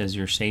Christ as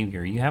your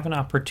Savior, you have an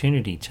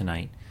opportunity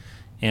tonight.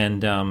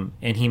 And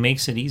he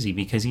makes it easy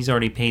because he's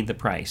already paid the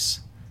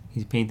price.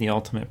 He's paid the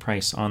ultimate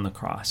price on the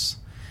cross.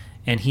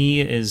 And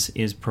he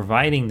is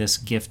providing this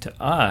gift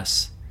to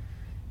us.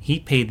 He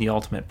paid the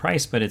ultimate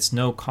price, but it's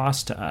no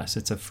cost to us.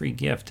 It's a free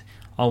gift.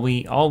 All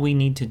we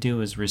need to do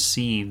is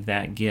receive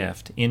that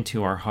gift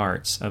into our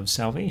hearts of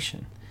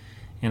salvation.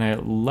 And I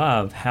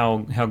love how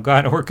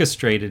God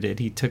orchestrated it.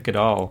 He took it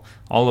all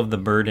of the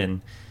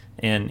burden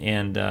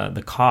and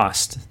the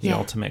cost, the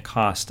ultimate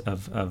cost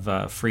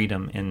of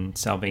freedom and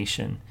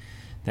salvation,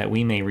 that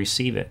we may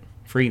receive it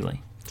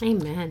freely.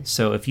 Amen.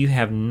 So if you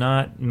have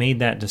not made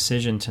that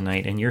decision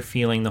tonight and you're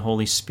feeling the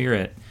Holy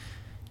Spirit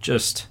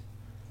just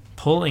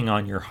pulling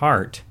on your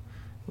heart,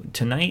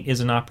 tonight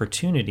is an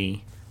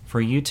opportunity for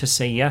you to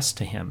say yes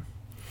to him.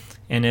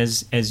 And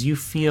if you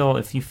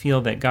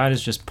feel that God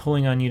is just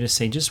pulling on you to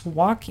say, just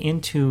walk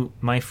into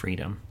my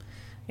freedom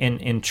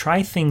and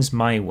try things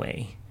my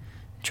way.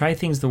 Try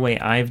things the way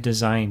I've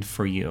designed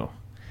for you,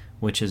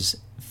 which is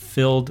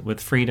filled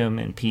with freedom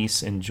and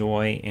peace and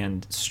joy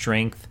and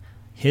strength,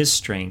 his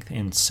strength,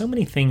 and so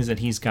many things that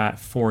he's got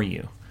for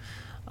you.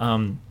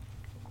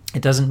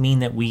 It doesn't mean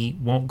that we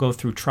won't go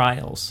through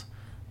trials,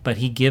 but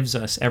he gives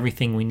us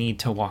everything we need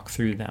to walk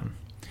through them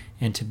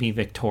and to be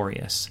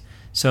victorious.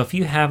 So if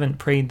you haven't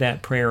prayed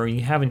that prayer or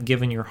you haven't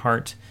given your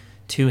heart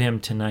to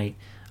him tonight,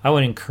 I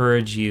would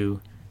encourage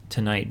you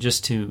tonight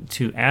just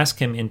to ask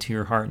him into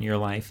your heart and your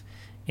life.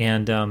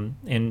 And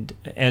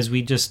as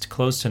we just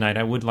close tonight,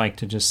 I would like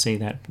to just say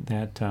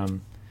that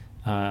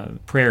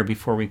prayer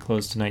before we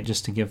close tonight,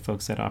 just to give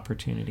folks that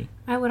opportunity.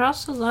 I would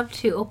also love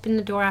to open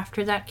the door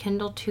after that,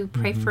 Kendall, to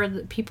pray for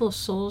the people's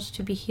souls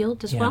to be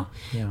healed as well.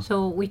 Yeah.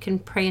 So we can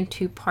pray in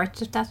two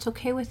parts, if that's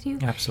okay with you.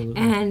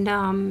 Absolutely.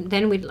 And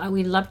then we'd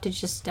love to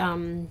just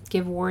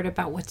give word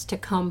about what's to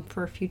come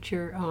for a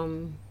future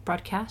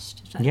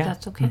broadcast. If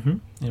that's okay.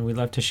 And we'd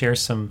love to share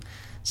some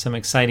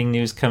exciting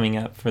news coming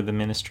up for the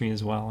ministry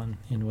as well,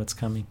 and what's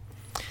coming.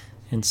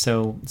 And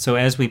so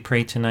as we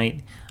pray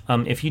tonight,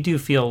 if you do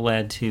feel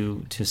led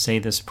to say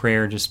this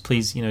prayer, just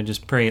please,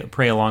 just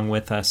pray along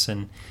with us,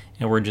 and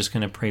we're just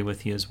going to pray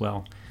with you as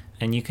well.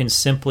 And you can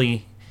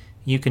simply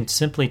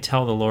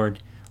tell the Lord,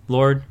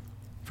 Lord,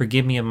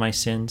 forgive me of my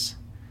sins.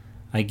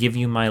 I give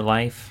you my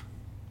life.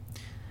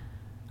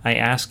 I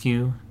ask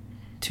you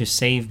to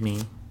save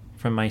me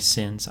from my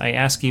sins. I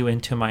ask you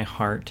into my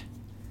heart,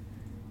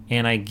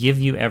 and I give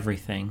you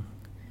everything,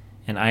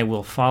 and I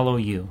will follow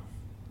you.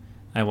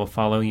 I will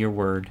follow your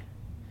word.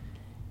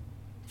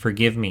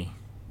 Forgive me,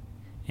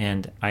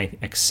 and I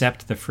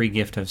accept the free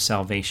gift of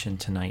salvation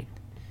tonight.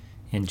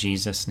 In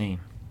Jesus' name.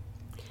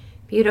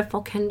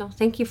 Beautiful, Kendall.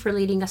 Thank you for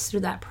leading us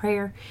through that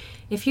prayer.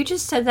 If you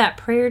just said that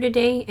prayer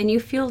today and you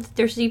feel that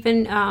there's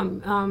even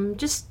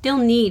just still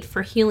need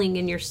for healing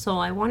in your soul,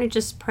 I want to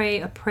just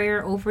pray a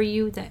prayer over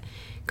you that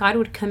God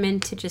would come in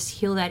to just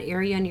heal that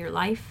area in your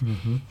life.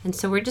 And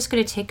so we're just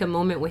going to take a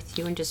moment with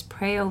you and just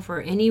pray over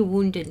any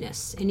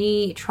woundedness,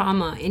 any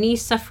trauma, any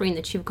suffering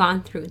that you've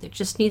gone through that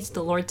just needs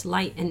the Lord's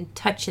light and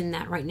touch in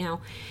that right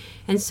now.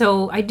 And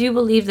so I do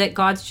believe that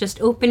God's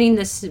just opening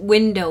this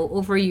window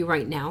over you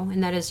right now,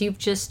 and that as you've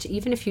just,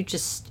 even if you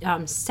just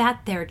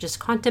sat there just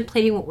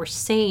contemplating what we're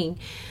saying,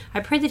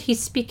 I pray that He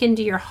speak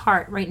into your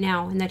heart right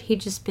now, and that He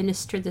just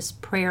minister this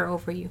prayer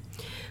over you.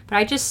 But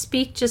I just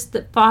speak just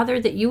that, Father,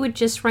 that you would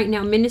just right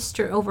now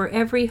minister over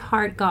every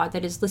heart, God,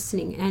 that is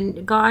listening.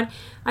 And God,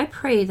 I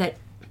pray that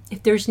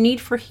if there's need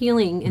for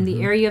healing in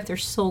the area of their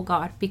soul,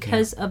 God,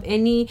 because of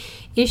any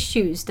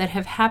issues that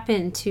have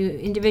happened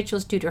to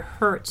individuals due to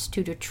hurts,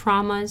 due to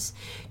traumas,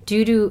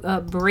 due to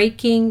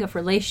breaking of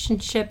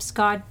relationships,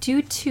 God,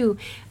 due to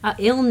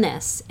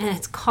illness, and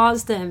it's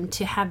caused them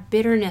to have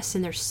bitterness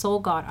in their soul,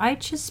 God, I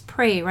just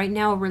pray right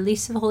now a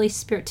release of the Holy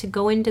Spirit to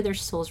go into their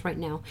souls right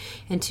now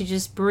and to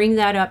just bring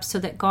that up so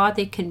that, God,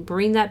 they can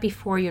bring that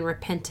before you and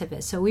repent of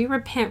it. So we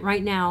repent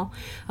right now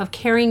of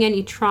carrying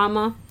any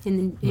trauma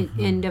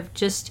and of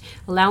just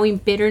allowing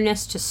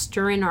bitterness to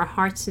stir in our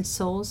hearts and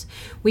souls.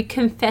 We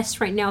confess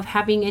right now of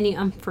having any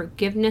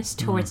unforgiveness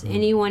towards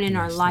anyone in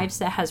our lives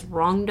that has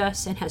wronged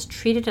us and has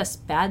treated us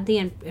badly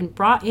and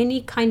brought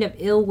any kind of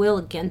ill will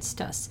against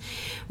us.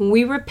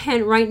 We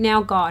repent right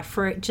now, God,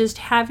 for just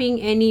having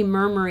any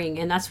murmuring,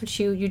 and that's what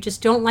you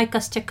just don't like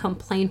us to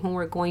complain when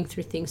we're going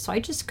through things. So I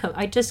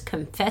just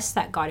confess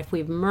that, God, if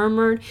we've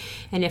murmured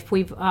and if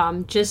we've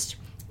just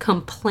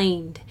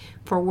complained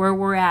for where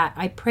we're at,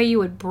 I pray you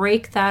would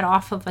break that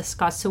off of us,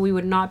 God, so we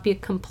would not be a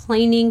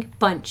complaining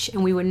bunch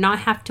and we would not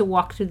have to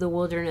walk through the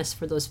wilderness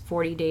for those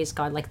 40 days,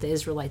 God, like the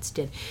Israelites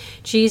did.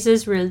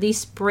 Jesus,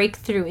 release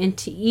breakthrough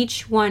into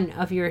each one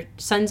of your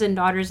sons and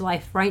daughters'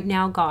 life right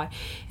now, God.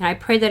 And I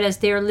pray that as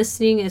they are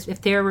listening, as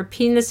if they are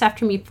repeating this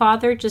after me,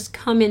 Father, just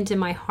come into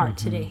my heart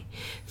today.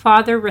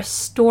 Father,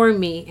 restore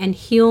me and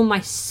heal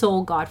my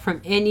soul, God,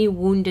 from any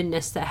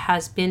woundedness that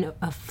has been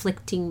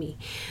afflicting me.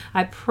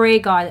 I pray,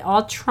 God,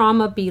 all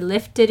trauma be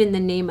lifted in the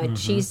name of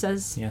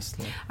Jesus. Yes,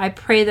 Lord. I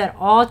pray that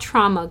all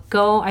trauma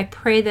go. I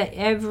pray that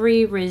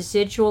every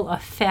residual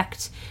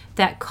effect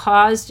that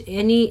caused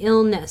any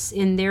illness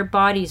in their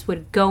bodies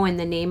would go in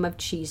the name of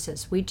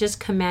Jesus. We just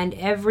command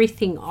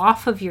everything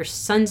off of your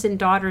sons and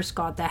daughters,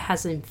 God, that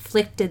has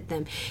inflicted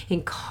them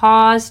and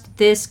caused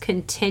this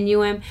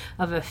continuum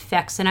of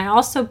effects. And I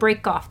also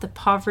break off the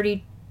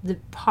poverty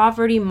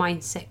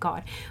mindset,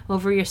 God,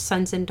 over your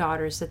sons and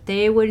daughters, that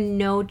they would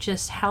know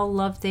just how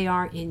loved they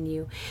are in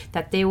you,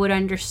 that they would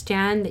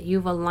understand that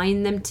you've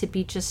aligned them to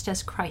be just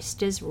as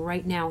Christ is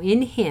right now,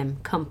 in Him,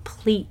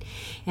 complete.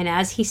 And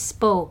as He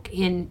spoke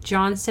in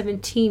John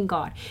 17,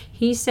 God,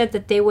 He said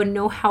that they would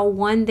know how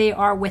one they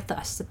are with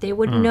us, that they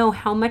would know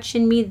how much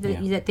in me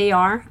that they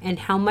are, and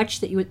how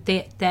much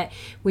that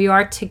we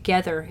are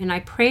together. And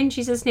I pray in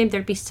Jesus' name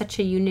there'd be such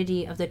a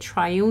unity of the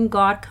triune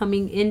God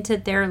coming into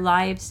their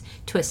lives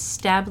to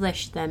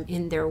establish them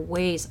in their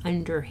ways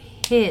under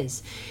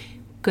His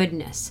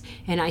goodness.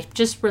 And I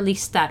just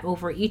release that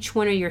over each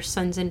one of your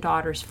sons and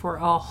daughters for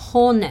a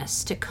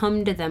wholeness to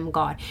come to them,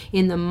 God,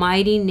 in the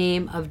mighty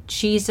name of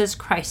Jesus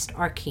Christ,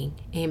 our King.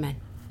 Amen.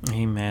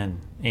 Amen.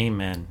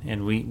 Amen.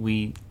 And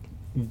we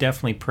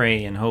definitely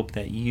pray and hope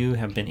that you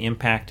have been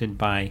impacted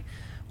by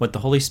what the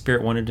Holy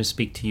Spirit wanted to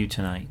speak to you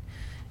tonight.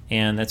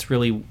 And that's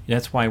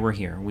why we're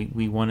here.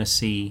 We want to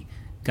see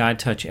God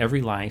touch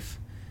every life.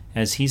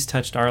 As He's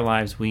touched our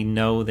lives, we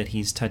know that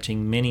He's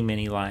touching many,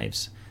 many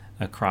lives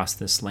across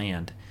this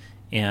land.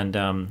 And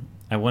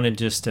I want to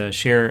just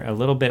share a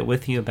little bit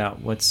with you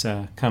about what's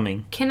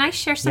coming. Can I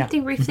share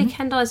something briefly,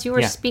 Kendall, as you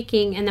were Yeah.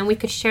 speaking, and then we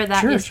could share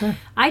that? Sure.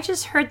 I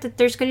just heard that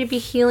there's going to be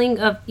healing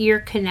of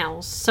ear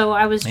canals. So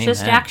I was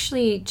just Amen.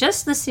 actually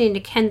just listening to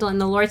Kendall, and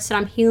the Lord said,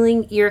 I'm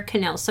healing ear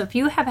canals. So if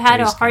you have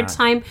had Praise a hard God.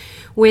 time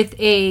with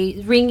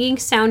a ringing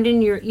sound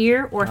in your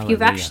ear, or if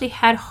you've Hallelujah. actually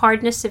had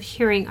hardness of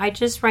hearing, I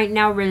just right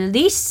now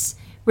release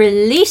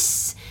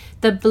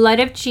the blood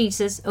of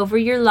Jesus over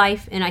your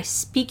life, and I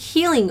speak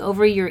healing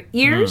over your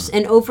ears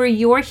and over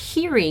your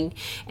hearing.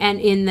 And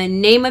in the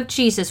name of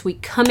Jesus, we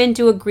come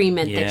into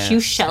agreement that you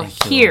Yes, shall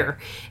thank you, hear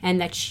and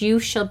that you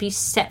shall be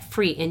set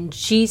free in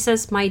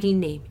Jesus' mighty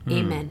name.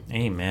 Amen.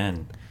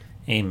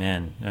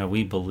 Amen.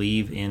 We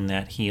believe in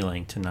that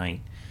healing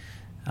tonight.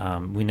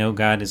 We know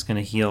God is going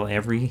to heal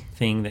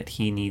everything that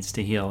He needs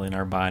to heal in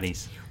our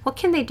bodies. What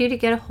can they do to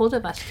get a hold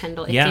of us,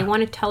 Kendall, if Yeah. they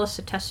want to tell us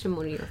a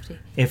testimony? Or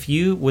If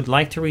you would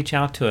like to reach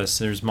out to us,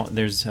 there's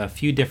a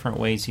few different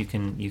ways you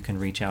can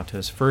reach out to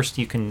us. First,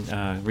 you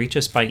can reach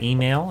us by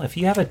email. If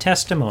you have a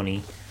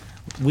testimony,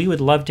 we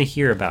would love to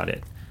hear about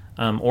it,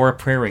 or a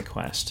prayer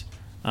request,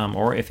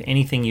 or if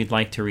anything you'd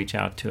like to reach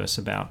out to us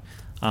about.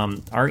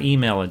 Our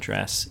email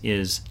address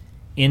is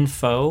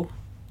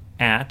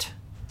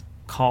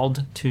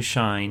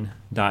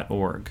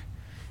info@calledtoshine.org.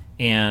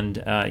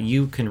 And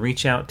you can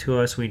reach out to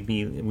us.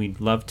 We'd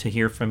love to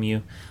hear from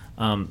you.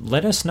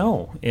 Let us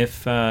know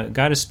if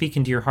God is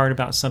speaking to your heart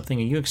about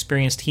something, and you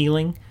experienced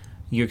healing,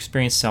 you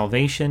experienced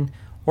salvation,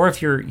 or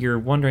if you're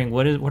wondering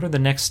what are the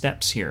next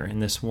steps here in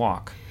this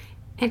walk.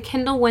 And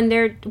Kendall, when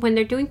they're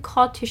doing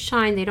called to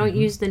shine, they don't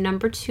use the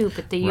number 2,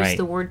 but they use Right.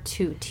 the word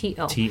to,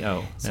 T-O.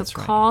 T-O. So That's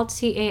right. called,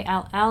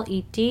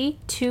 CALLED,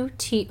 to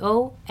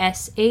TOSHINE,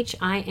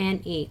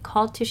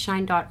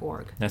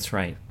 calledtoshine.org. That's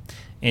right.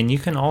 And you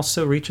can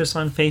also reach us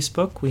on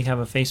Facebook. We have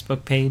a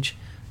Facebook page.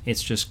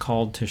 It's just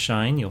Called to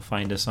Shine. You'll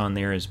find us on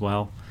there as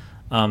well.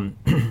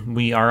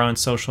 We are on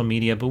social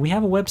media, but we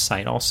have a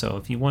website also.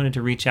 If you wanted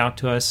to reach out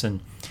to us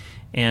and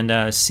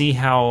see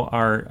how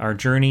our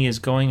journey is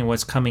going and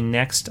what's coming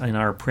next in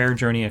our prayer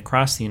journey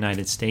across the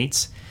United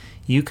States,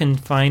 you can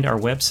find our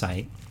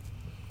website.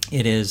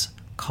 It is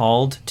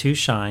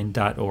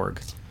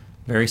calledtoshine.org.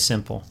 Very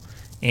simple.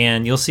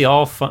 And you'll see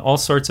all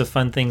sorts of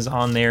fun things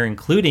on there,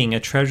 including a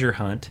treasure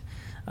hunt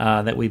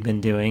that we've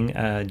been doing,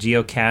 a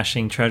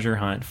geocaching treasure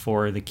hunt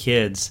for the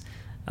kids.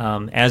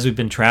 As we've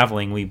been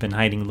traveling, we've been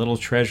hiding little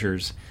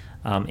treasures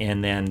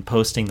and then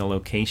posting the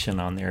location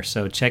on there.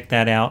 So check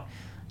that out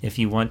if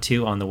you want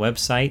to on the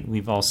website.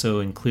 We've also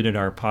included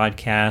our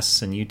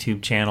podcasts and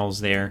YouTube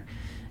channels there,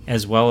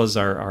 as well as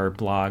our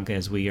blog,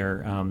 as we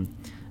are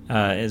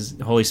as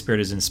the Holy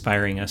Spirit is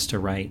inspiring us to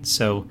write.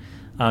 So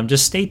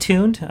just stay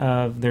tuned.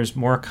 There's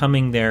more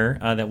coming there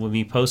that we'll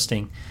be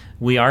posting.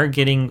 We are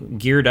getting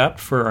geared up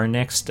for our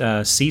next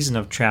season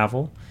of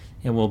travel,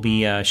 and we'll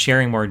be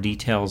sharing more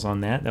details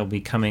on that. That'll be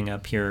coming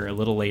up here a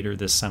little later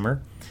this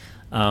summer.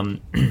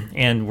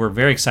 And we're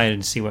very excited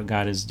to see what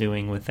God is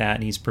doing with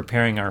that. He's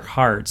preparing our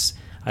hearts.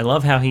 I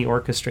love how He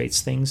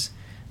orchestrates things,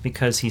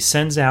 because He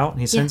sends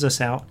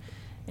us out,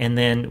 and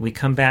then we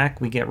come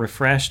back, we get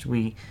refreshed,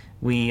 we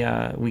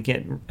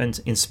get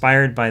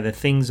inspired by the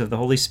things of the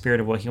Holy Spirit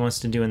of what He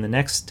wants to do in the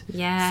next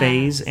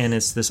phase, and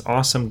it's this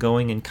awesome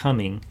going and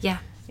coming. Yeah.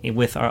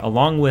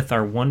 Along with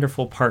our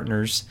wonderful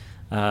partners,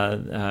 Roy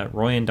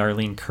and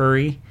Darlene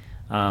Curry,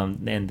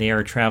 and they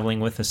are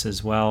traveling with us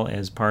as well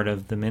as part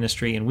of the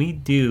ministry. And we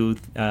do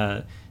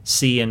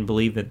see and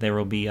believe that there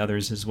will be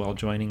others as well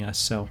joining us.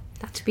 So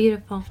That's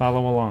beautiful.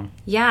 follow along.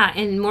 Yeah,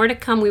 and more to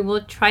come. We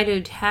will try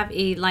to have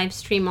a live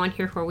stream on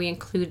here where we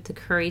include the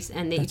Currys,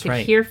 and that That's you can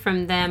right. hear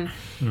from them.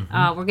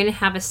 We're going to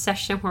have a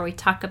session where we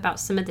talk about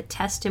some of the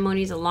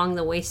testimonies along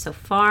the way so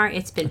far.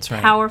 It's been That's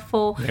right.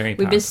 powerful. Very We've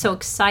been powerful. so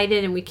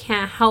excited, and we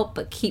can't help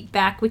but keep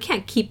back. We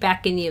can't keep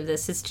back any of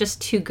this. It's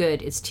just too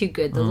good. It's too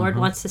good. The Lord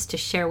wants us to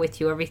share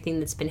with you everything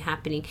that's been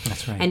happening.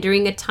 That's right. And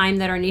during a time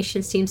that our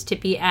nation seems to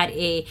be at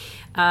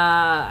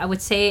I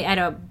would say at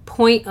a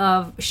point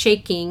of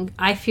shaking,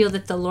 I feel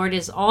that the Lord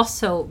is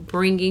also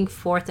bringing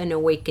forth an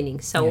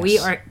awakening. So we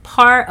Yes. are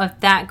part of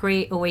that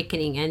great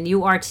awakening, and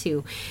you are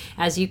too.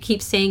 As you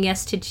keep saying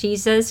yes to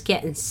Jesus,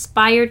 get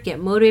inspired, get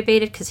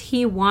motivated, because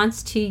He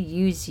wants to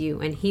use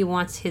you, and He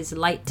wants His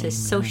light to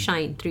so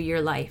shine through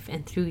your life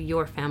and through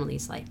your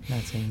family's life.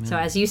 That's amen. So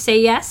as you say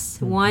yes,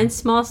 one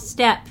small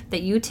step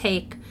that you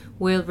take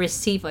will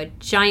receive a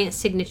giant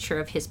signature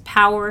of His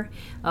power,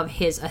 of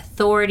His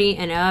authority,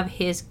 and of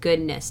His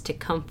goodness to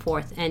come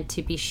forth and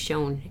to be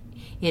shown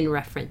in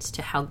reference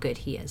to how good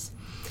He is.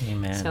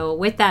 Amen. So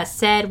with that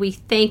said, we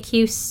thank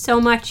you so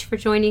much for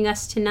joining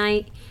us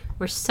tonight.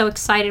 We're so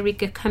excited we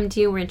could come to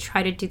you. We're going to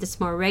try to do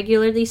this more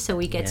regularly so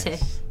we get to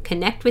Yes.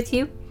 connect with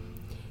you.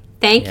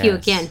 Thank you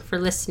Yes. again for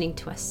listening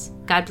to us.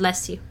 God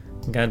bless you.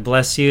 God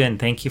bless you, and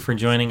thank you for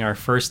joining our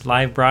first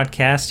live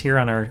broadcast here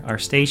on our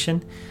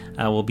station.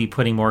 We'll be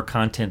putting more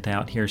content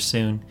out here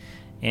soon,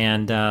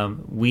 and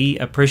we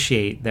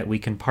appreciate that we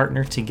can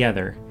partner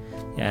together.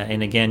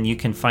 And again, you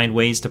can find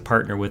ways to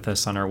partner with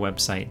us on our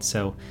website.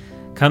 So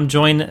come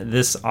join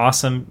this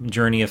awesome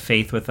journey of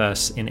faith with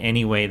us in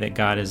any way that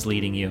God is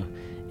leading you.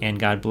 And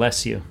God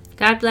bless you.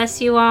 God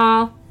bless you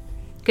all.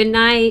 Good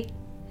night.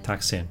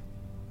 Talk soon.